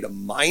figure out a way to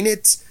mine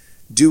it,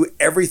 do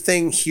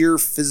everything here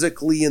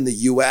physically in the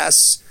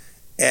US.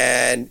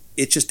 And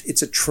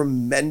it's a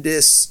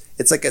tremendous,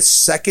 it's like a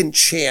second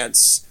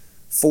chance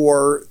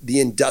for the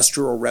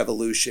Industrial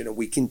Revolution. And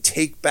we can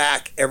take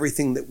back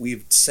everything that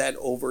we've sent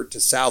over to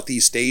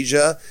Southeast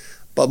Asia.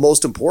 But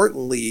most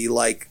importantly,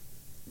 like,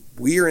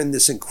 we are in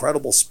this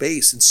incredible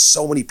space and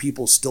so many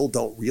people still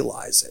don't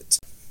realize it.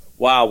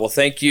 Wow. Well,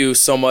 thank you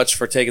so much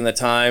for taking the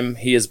time.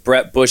 He is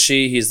Brett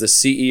Bushy. He's the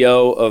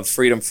CEO of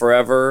Freedom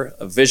Forever,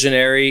 a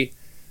visionary,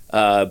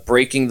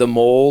 breaking the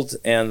mold,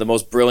 and the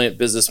most brilliant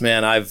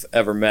businessman I've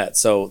ever met.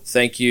 So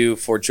thank you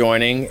for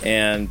joining,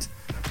 and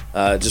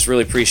just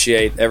really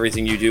appreciate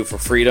everything you do for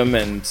Freedom.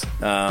 And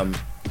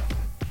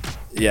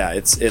yeah,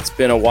 it's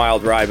been a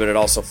wild ride, but it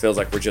also feels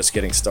like we're just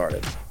getting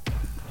started.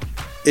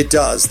 It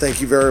does. Thank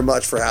you very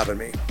much for having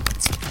me.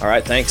 All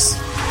right, thanks.